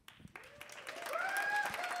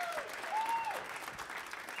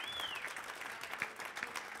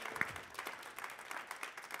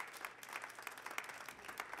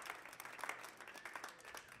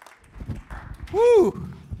 Woo!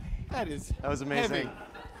 That was amazing. Heavy.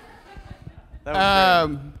 That was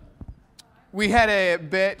great. We had a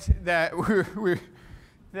bit that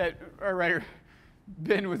that our writer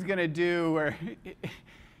Ben was gonna do, where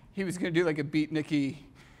he was gonna do like a Beat Nicky,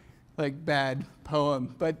 like bad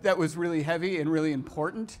poem, but that was really heavy and really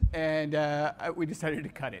important, and we decided to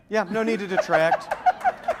cut it. Yeah, no need to detract.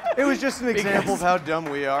 It was just an example of how dumb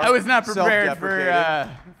we are. I was not prepared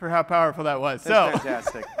for how powerful that was. That's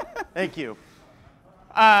fantastic. Thank you.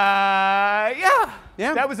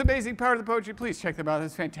 Yeah. That was amazing. Power of the Poetry. Please check them out.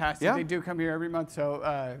 It's fantastic. Yeah. They do come here every month,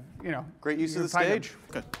 so you know. Great use of the find them. stage.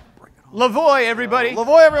 Good. Lavoy, everybody.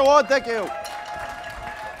 Lavoy, everyone. Thank you.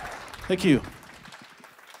 Thank you.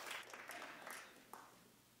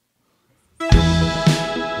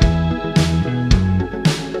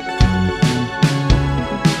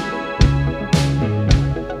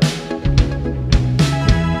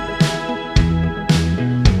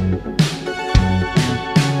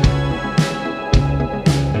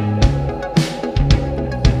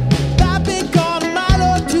 I've been gone a mile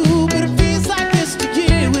or two, but it feels like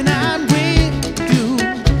yesterday when I'm with you.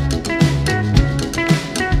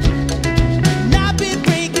 And I've been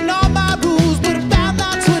breaking all my rules, but I found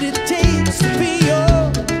that's what it takes to be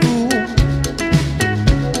your fool.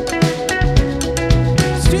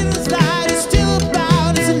 Still this light is still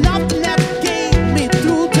about, it's enough to navigate me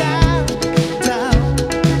through down.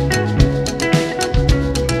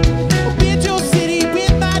 I'll build your city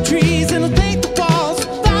with my trees, and I'll thank the walls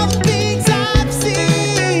for all the things I've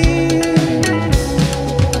seen.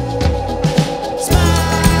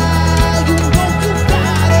 Smile, you know you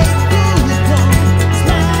got it, you won't.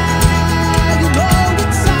 Smile, you know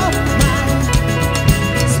it's all mine.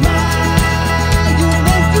 Smile, you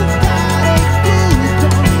know you got it, you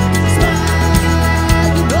won't. Smile,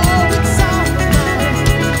 you know it's all mine.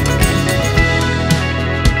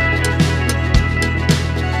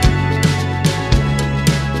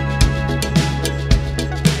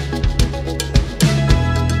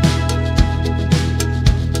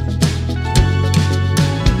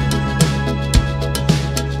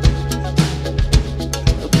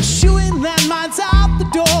 Shooing landmines out the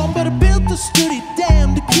door, but I built a sturdy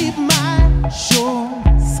dam to keep my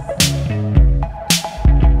shores.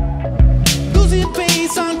 Losing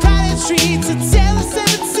face on crowded streets and sailing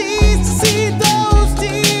 7 seas to see those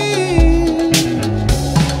tears.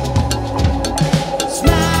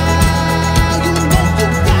 Smile, you know you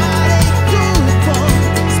got it, you won't.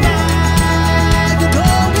 Smile, you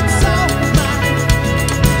know it's all mine.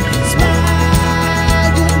 Smile,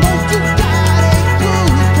 you know you got it, you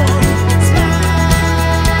won't.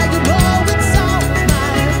 Smile, you know it's all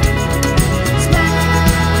mine. Smile,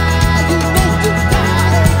 you know you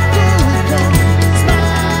got it, you won't.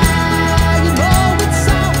 Smile, you know it's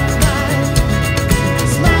all mine.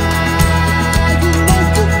 Smile, you know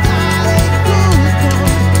you got it, you won't.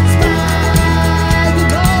 Smile, you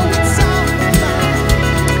know it's all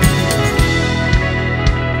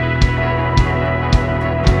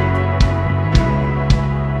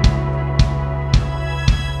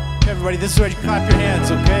Everybody, this is where you clap your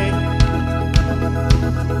hands, okay?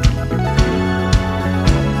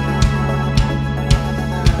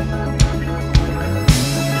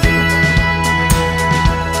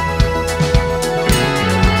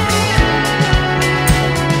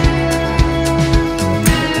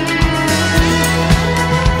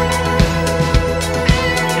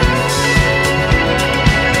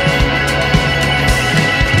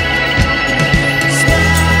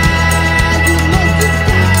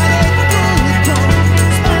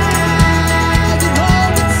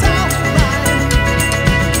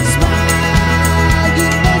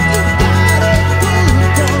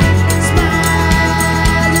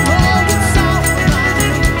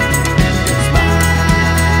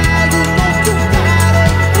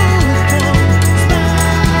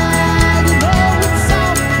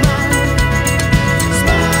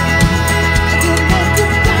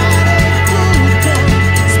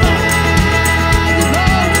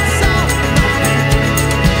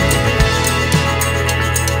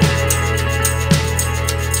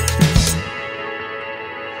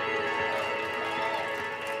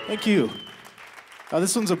 Thank you.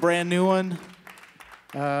 This one's a brand new one.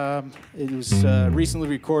 It was recently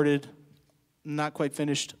recorded, not quite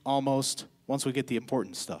finished, almost, once we get the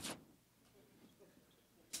important stuff.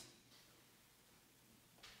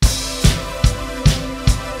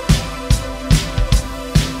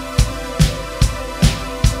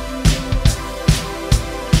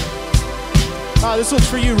 This one's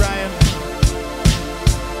for you, Ryan.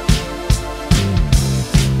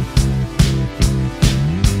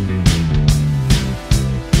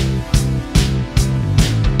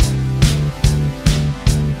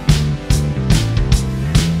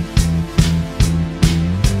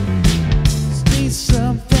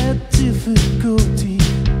 Difficulty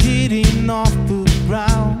getting off the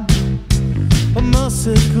ground. I must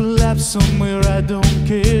have collapsed somewhere I don't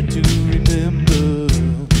care to remember.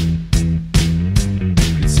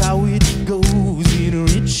 It's how it goes in a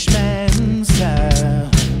rich man's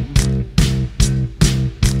town.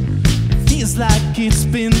 Feels like it's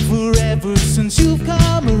been forever since you've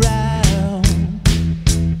come around.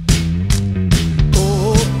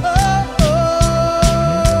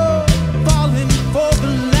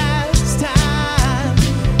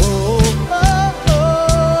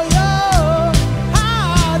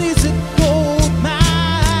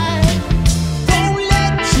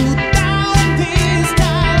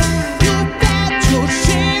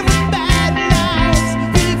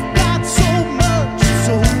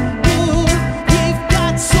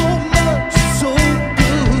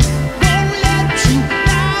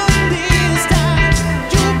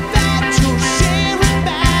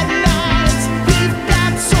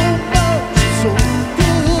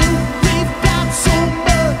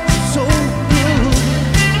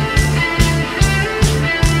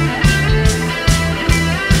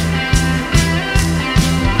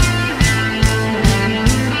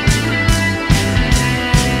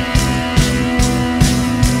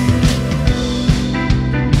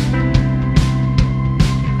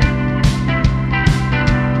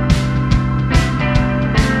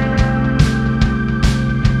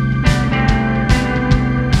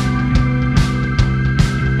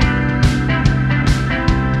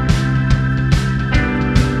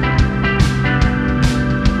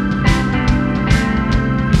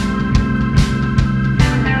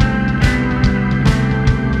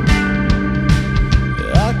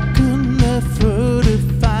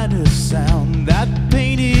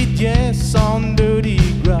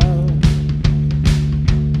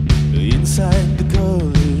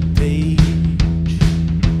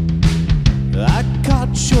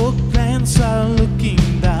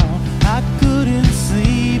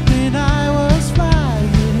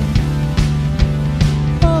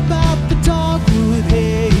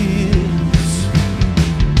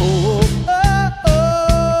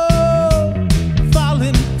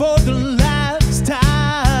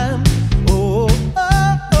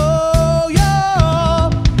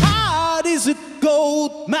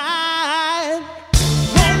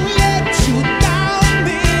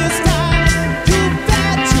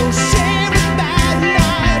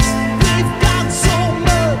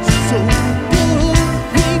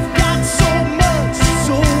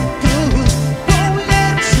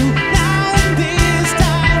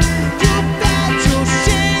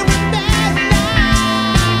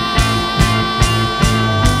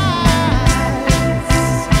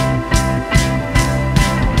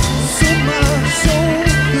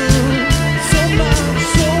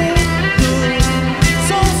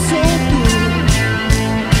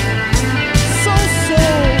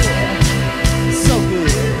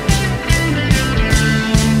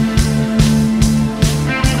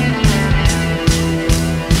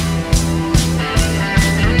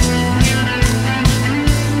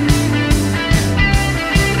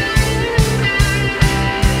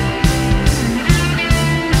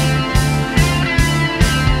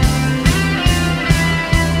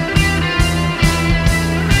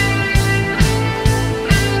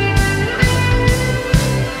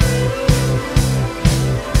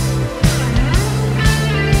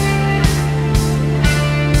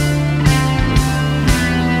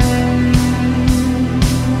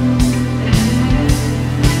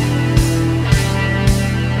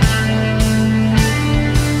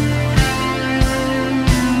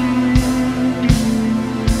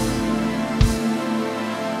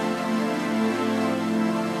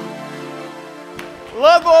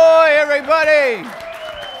 Lavoy, everybody!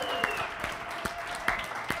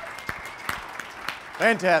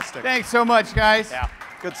 Fantastic. Thanks so much, guys. Yeah,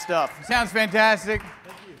 good stuff. Sounds fantastic.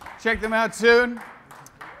 Check them out soon.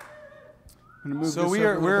 So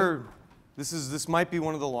this might be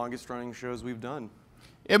one of the longest running shows we've done.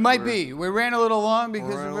 It might be. We ran a little long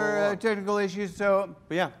because of our technical issues. So,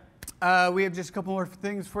 but yeah, We have just a couple more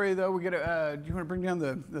things for you, though. Do you want to bring down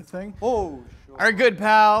the thing? Oh, sure. Our good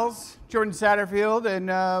pals, Jordan Satterfield and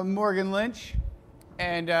Morgan Lynch,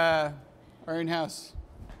 and our in-house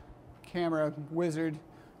camera wizard,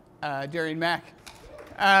 Darian Mack,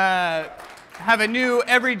 have a new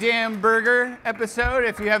Every Damn Burger episode.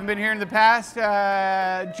 If you haven't been here in the past,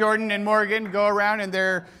 Jordan and Morgan go around and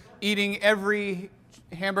they're eating every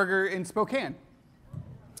hamburger in Spokane.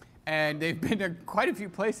 And they've been to quite a few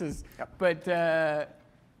places, but I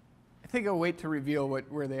think I'll wait to reveal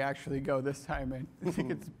where they actually go this time, and I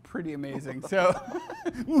think it's pretty amazing. So,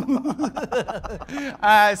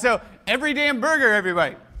 so Every Damn Burger,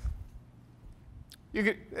 everybody. You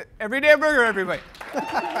could, Every Damn Burger, everybody. Told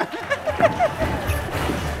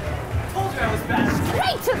you I was bad.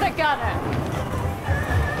 Straight to the gutter.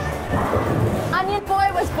 Onion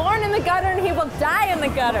Boy was born in the gutter and he will die in the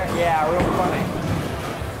gutter. Yeah, real funny.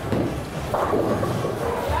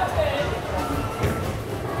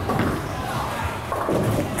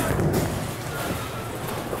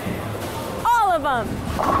 All of them.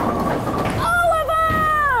 All of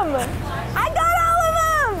them. I got all of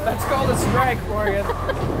them. That's called a strike, Morgan.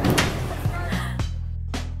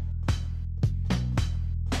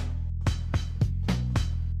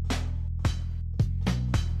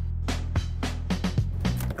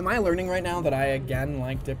 Am I learning right now that I again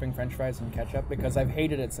like dipping French fries in ketchup? Because I've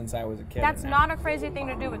hated it since I was a kid. That's not a crazy thing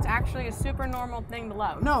to do. It's actually a super normal thing to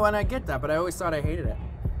love. No, and I get that, but I always thought I hated it.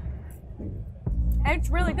 It's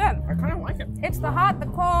really good. I kind of like it. It's the hot, the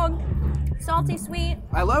cold, salty, sweet.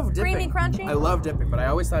 I love dipping. Creamy, crunchy. I love dipping, but I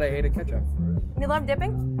always thought I hated ketchup. You love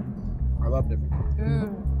dipping? I love dipping.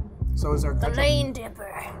 So is there The ketchup? lane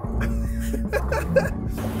dipper.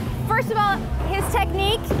 First of all, his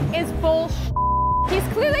technique is bullshit. He's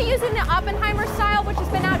clearly using the Oppenheimer style, which has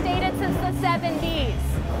been outdated since the 70s.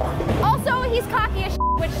 Also, he's cocky as shit,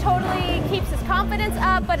 which totally keeps his confidence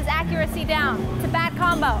up, but his accuracy down. It's a bad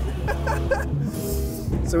combo.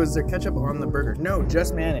 So is there ketchup on the burger? No,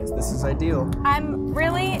 just mayonnaise. This is ideal. I'm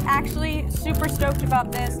really, actually super stoked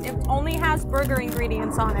about this. It only has burger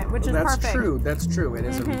ingredients on it, which is perfect. That's true. That's true. It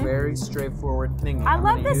is a very straightforward thing. I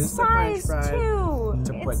love gonna the use the French size, fry too.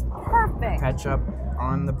 To put It's perfect. ketchup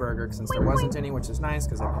on the burger since there wasn't any, which is nice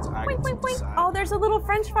because I can decide. Oh, there's a little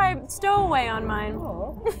French fry stowaway on mine.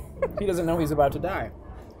 He doesn't know he's about to die.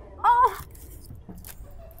 Oh,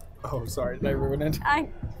 Oh, sorry. Did I ruin it?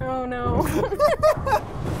 Oh no.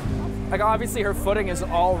 Like, obviously her footing is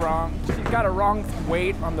all wrong. She's got a wrong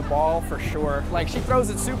weight on the ball for sure. Like, she throws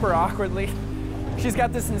it super awkwardly. She's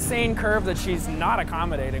got this insane curve that she's not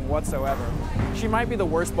accommodating whatsoever. She might be the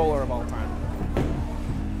worst bowler of all time.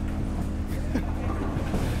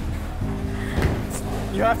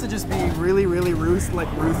 You have to just be really, really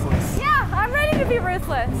ruthless. Yeah, I'm ready to be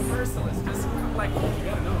ruthless. Merciless. Just like, you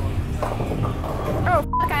gotta know. Oh,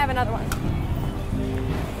 I have another one.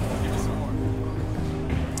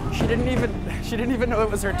 She didn't even know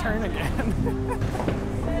it was her turn again.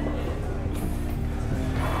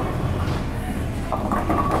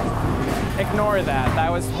 Ignore that.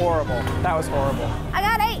 That was horrible. That was horrible. I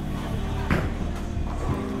got 8.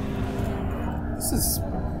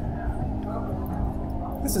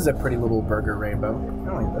 This is a pretty little burger rainbow.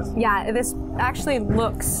 I like this. Yeah, this actually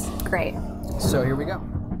looks great. So here we go.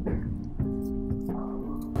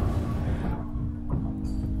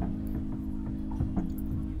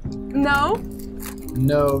 No.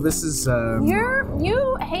 No, this is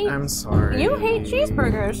You hate. I'm sorry. You hate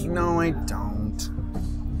cheeseburgers. No, I don't.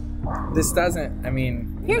 This doesn't. I mean.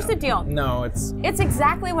 Here's the deal. No, it's. It's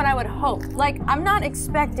exactly what I would hope. Like, I'm not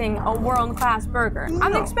expecting a world-class burger. No.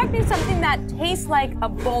 I'm expecting something that tastes like a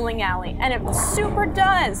bowling alley, and it super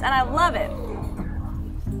does, and I love it.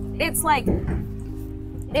 It's like,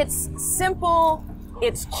 it's simple,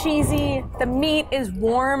 it's cheesy, the meat is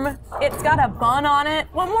warm, it's got a bun on it.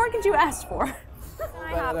 What more could you ask for?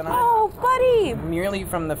 Oh, Buddy! Merely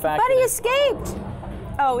from the fact Buddy that escaped!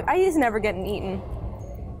 Oh, he's never getting eaten.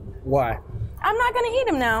 Why? I'm not gonna eat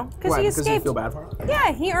him now, because he escaped. Because you feel bad for him?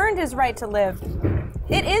 Yeah, he earned his right to live.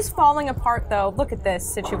 It is falling apart, though. Look at this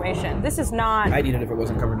situation. This is not... I'd eat it if it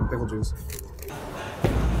wasn't covered in pickle juice.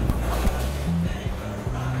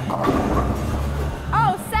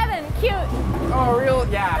 Oh, 7, cute. Oh, real?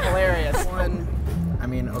 Yeah, hilarious. One. I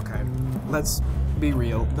mean, okay. Let's be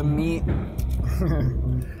real. The meat...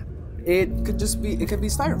 it could be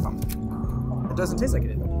styrofoam. It doesn't taste like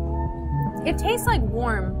anything. It tastes like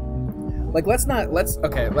warm. Like,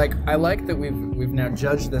 okay, like, I like that we've now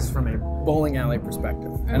judged this from a bowling alley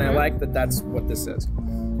perspective. And I like that that's what this is.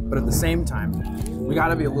 But at the same time, we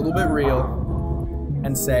gotta be a little bit real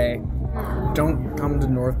and say, don't come to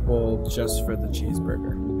North Bowl just for the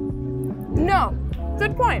cheeseburger. No,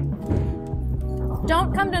 good point.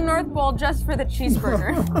 Don't come to North Pole just for the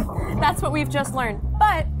cheeseburger. That's what we've just learned.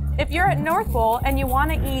 But if you're at North Pole and you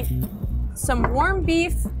want to eat some warm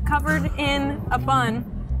beef covered in a bun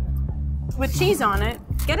with cheese on it,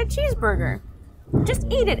 get a cheeseburger. Just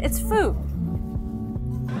eat it, it's food.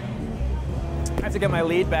 I have to get my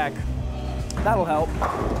lead back. That'll help.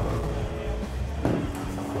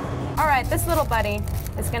 All right, this little buddy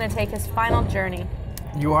is gonna take his final journey.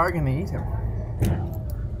 You are gonna eat him.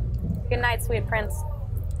 Good night, sweet prince.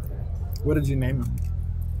 What did you name him?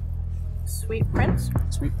 Sweet prince?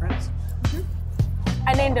 Sweet Prince.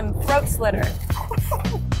 I named him Throat Slitter.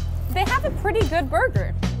 They have a pretty good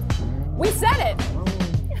burger. We said it.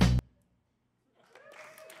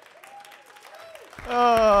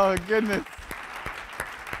 Oh, goodness.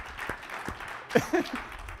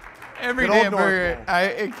 Every Good old damn North burger, Pole.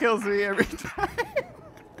 it kills me every time.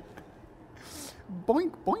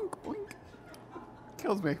 Boink, boink, boink.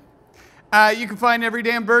 Kills me. You can find Every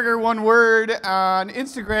Damn Burger, one word, on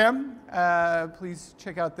Instagram. Please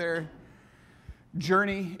check out their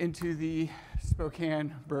journey into the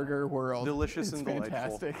Spokane burger world. Delicious and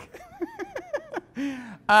delightful. Fantastic.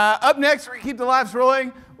 Up next, we keep the laughs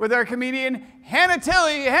rolling with our comedian, Hannah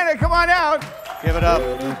Tilley. Hannah, come on out. Give it up.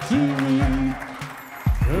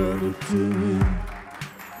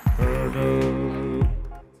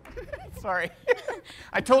 Sorry.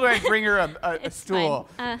 I told her I'd bring her a It's stool,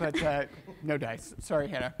 fine. but no dice. Sorry,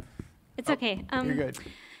 Hannah. It's okay. You're good.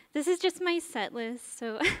 This is just my set list.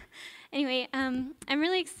 So anyway, I'm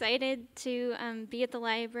really excited to be at the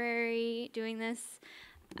library doing this.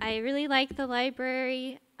 I really like the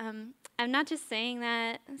library. I'm not just saying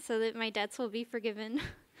that so that my debts will be forgiven.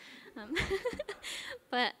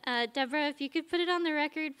 But Deborah, if you could put it on the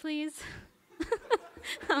record, please.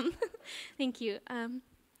 Thank you.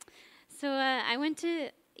 So I went to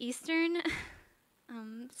Eastern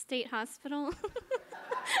State Hospital.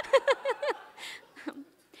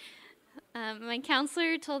 My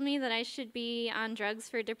counselor told me that I should be on drugs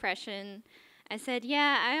for depression. I said,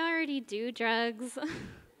 yeah, I already do drugs.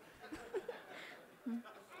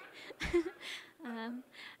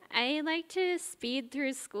 I like to speed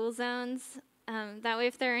through school zones. That way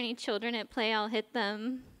if there are any children at play, I'll hit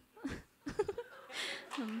them.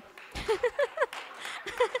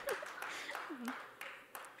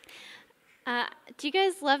 Do you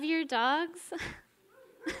guys love your dogs?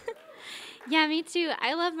 Yeah, me too.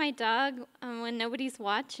 I love my dog when nobody's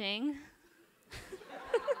watching.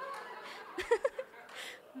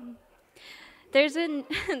 There's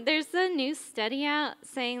a new study out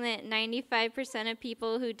saying that 95% of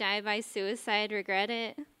people who die by suicide regret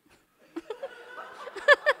it.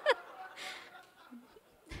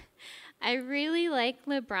 I really like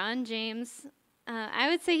LeBron James. I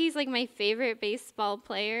would say he's like my favorite baseball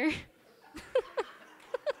player.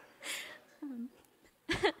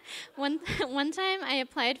 One time I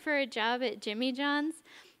applied for a job at Jimmy John's,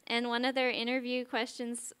 and one of their interview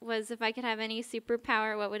questions was if I could have any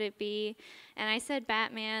superpower, what would it be? And I said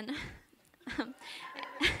Batman.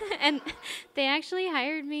 And they actually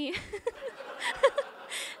hired me.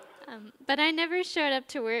 But I never showed up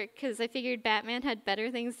to work because I figured Batman had better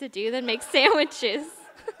things to do than make sandwiches.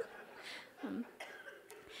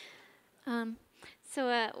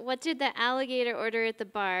 So what did the alligator order at the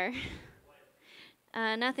bar?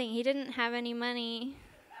 Nothing. He didn't have any money.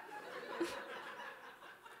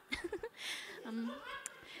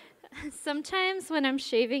 Sometimes when I'm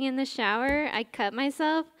shaving in the shower, I cut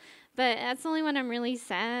myself, but that's only when I'm really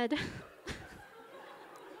sad.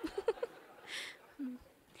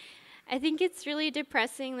 I think it's really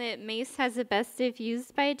depressing that Mace has a best if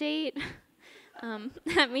used by date.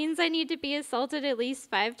 That means I need to be assaulted at least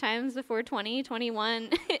 5 times before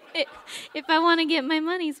 2021 if I want to get my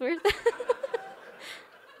money's worth.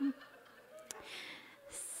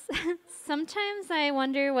 Sometimes I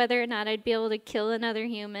wonder whether or not I'd be able to kill another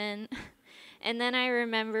human. And then I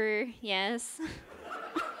remember, yes.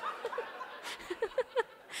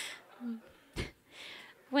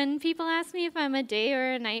 When people ask me if I'm a day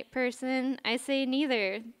or a night person, I say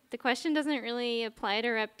neither. The question doesn't really apply to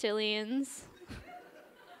reptilians.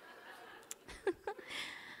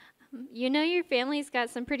 You know your family's got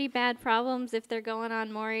some pretty bad problems if they're going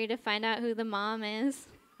on Maury to find out who the mom is.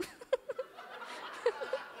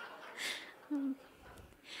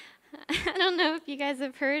 I don't know if you guys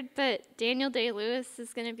have heard, but Daniel Day-Lewis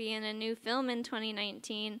is going to be in a new film in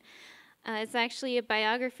 2019. It's actually a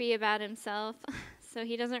biography about himself, so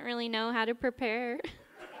he doesn't really know how to prepare.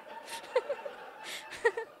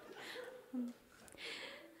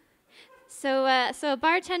 So a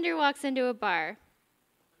bartender walks into a bar.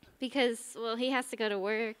 because, well, he has to go to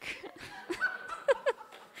work.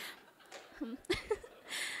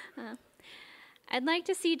 I'd like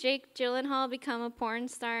to see Jake Gyllenhaal become a porn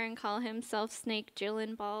star and call himself Snake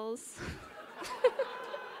Gyllenballs.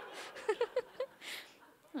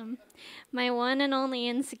 My one and only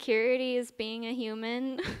insecurity is being a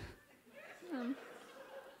human.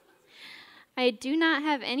 I do not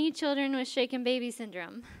have any children with shaken baby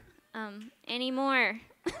syndrome anymore.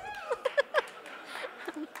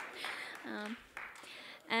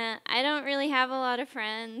 I don't really have a lot of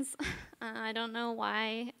friends. I don't know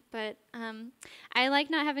why, but I like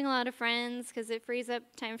not having a lot of friends because it frees up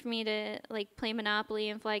time for me to like play Monopoly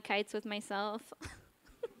and fly kites with myself.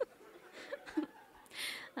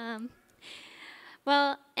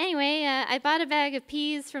 Well, anyway, I bought a bag of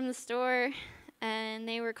peas from the store, and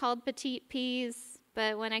they were called petite peas,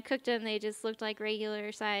 but when I cooked them, they just looked like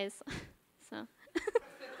regular size. So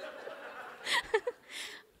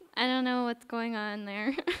I don't know what's going on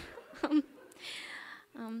there.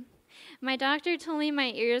 My doctor told me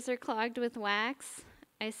my ears are clogged with wax.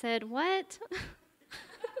 I said, what?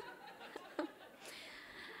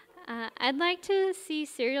 I'd like to see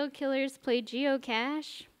serial killers play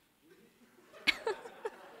geocache.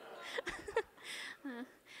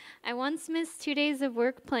 I once missed 2 days of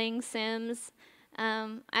work playing Sims.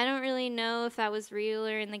 I don't really know if that was real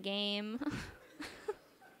or in the game.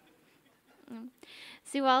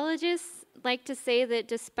 Zoologists like to say that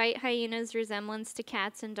despite hyenas' resemblance to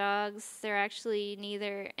cats and dogs, they're actually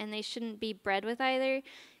neither, and they shouldn't be bred with either,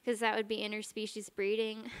 because that would be interspecies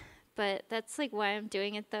breeding. But that's like why I'm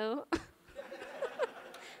doing it, though.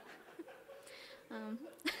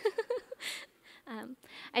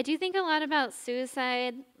 I do think a lot about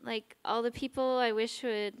suicide, like all the people I wish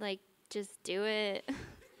would like just do it.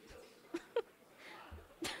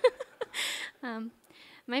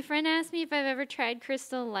 My friend asked me if I've ever tried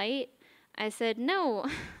Crystal Light. I said, no,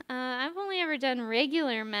 I've only ever done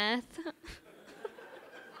regular meth.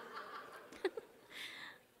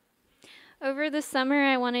 Over the summer,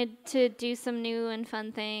 I wanted to do some new and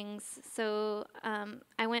fun things, so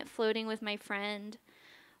I went floating with my friend.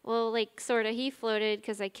 Well, like, sort of, he floated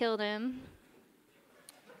because I killed him.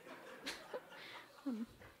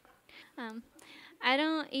 I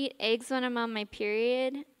don't eat eggs when I'm on my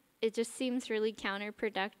period. It just seems really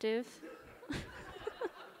counterproductive.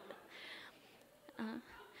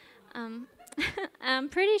 I'm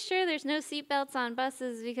pretty sure there's no seatbelts on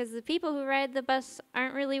buses because the people who ride the bus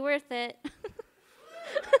aren't really worth it.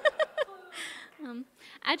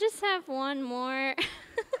 I just have one more.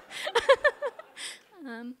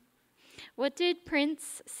 What did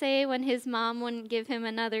Prince say when his mom wouldn't give him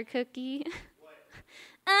another cookie?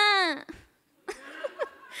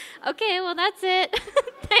 Okay, well, that's it.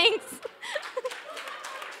 Thanks.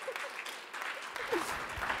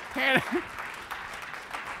 Hannah.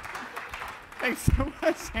 Thanks so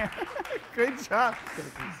much, Hannah. Good job.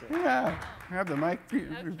 Yeah. Grab the mic. Okay.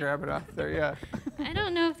 Grab it off there, yeah. I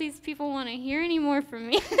don't know if these people want to hear any more from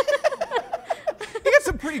me. You got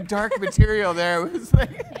some pretty dark material there. It was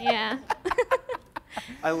like yeah.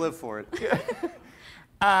 I live for it. You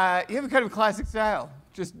have a kind of classic style.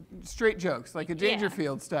 Just straight jokes, like a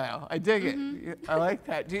Dangerfield style. I dig it. I like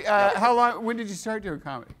that. How long? When did you start doing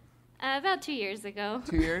comedy? About 2 years ago.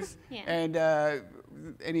 2 years? Yeah. And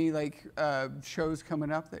any like shows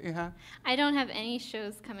coming up that you have? I don't have any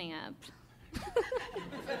shows coming up.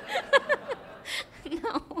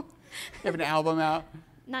 No. You have an album out?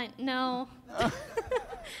 No.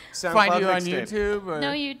 Find you on YouTube? Or?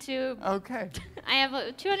 No YouTube. Okay. I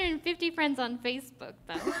have 250 friends on Facebook,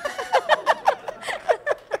 though.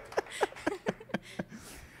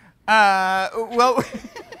 Well,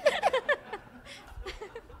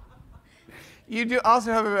 you do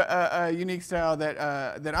also have a unique style that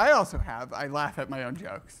I also have. I laugh at my own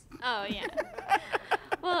jokes. Oh, yeah.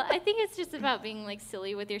 Well, I think it's just about being like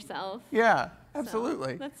silly with yourself. Yeah,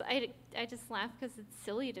 absolutely. So I just laugh because it's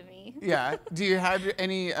silly to me. Yeah. Do you have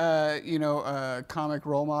any comic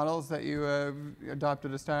role models that you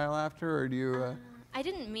adopted a style after, or do you? I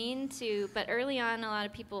didn't mean to, but early on, a lot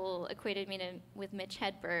of people equated me with Mitch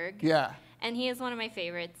Hedberg. Yeah. And he is one of my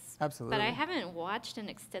favorites. Absolutely. But I haven't watched an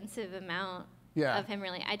extensive amount of him,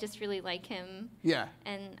 really. I just really like him. Yeah.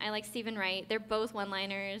 And I like Stephen Wright. They're both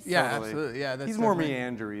one-liners. Yeah, absolutely. Yeah, that's he's more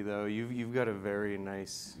meandery, though. You've got a very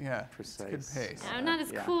nice, precise. Good pace. I'm not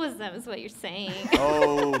as cool as them, is what you're saying.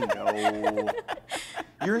 Oh no.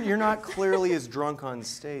 You're not clearly as drunk on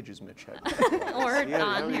stage as Mitch Hedberg. Or on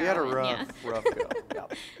you had a heroin, rough go.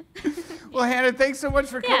 Yeah. Well, Hannah, thanks so much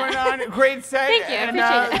for coming on. Great set. Thank you. And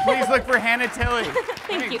I appreciate it. please look for Hannah Tilley.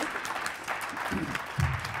 Thank you.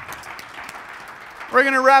 We're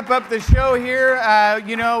gonna wrap up the show here.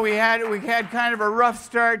 You know, we had kind of a rough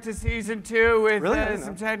start to season 2 with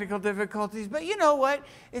some technical difficulties, but you know what?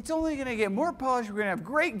 It's only gonna get more polished. We're gonna have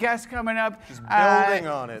great guests coming up. Just building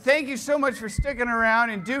on it. Thank you so much for sticking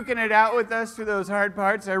around and duking it out with us through those hard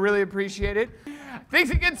parts. I really appreciate it.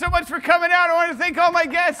 Thanks again so much for coming out. I want to thank all my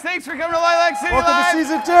guests. Thanks for coming to Lilac City Live. Welcome to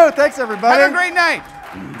season 2. Thanks, everybody. Have a great night.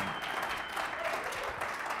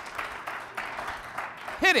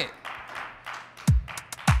 Hit it.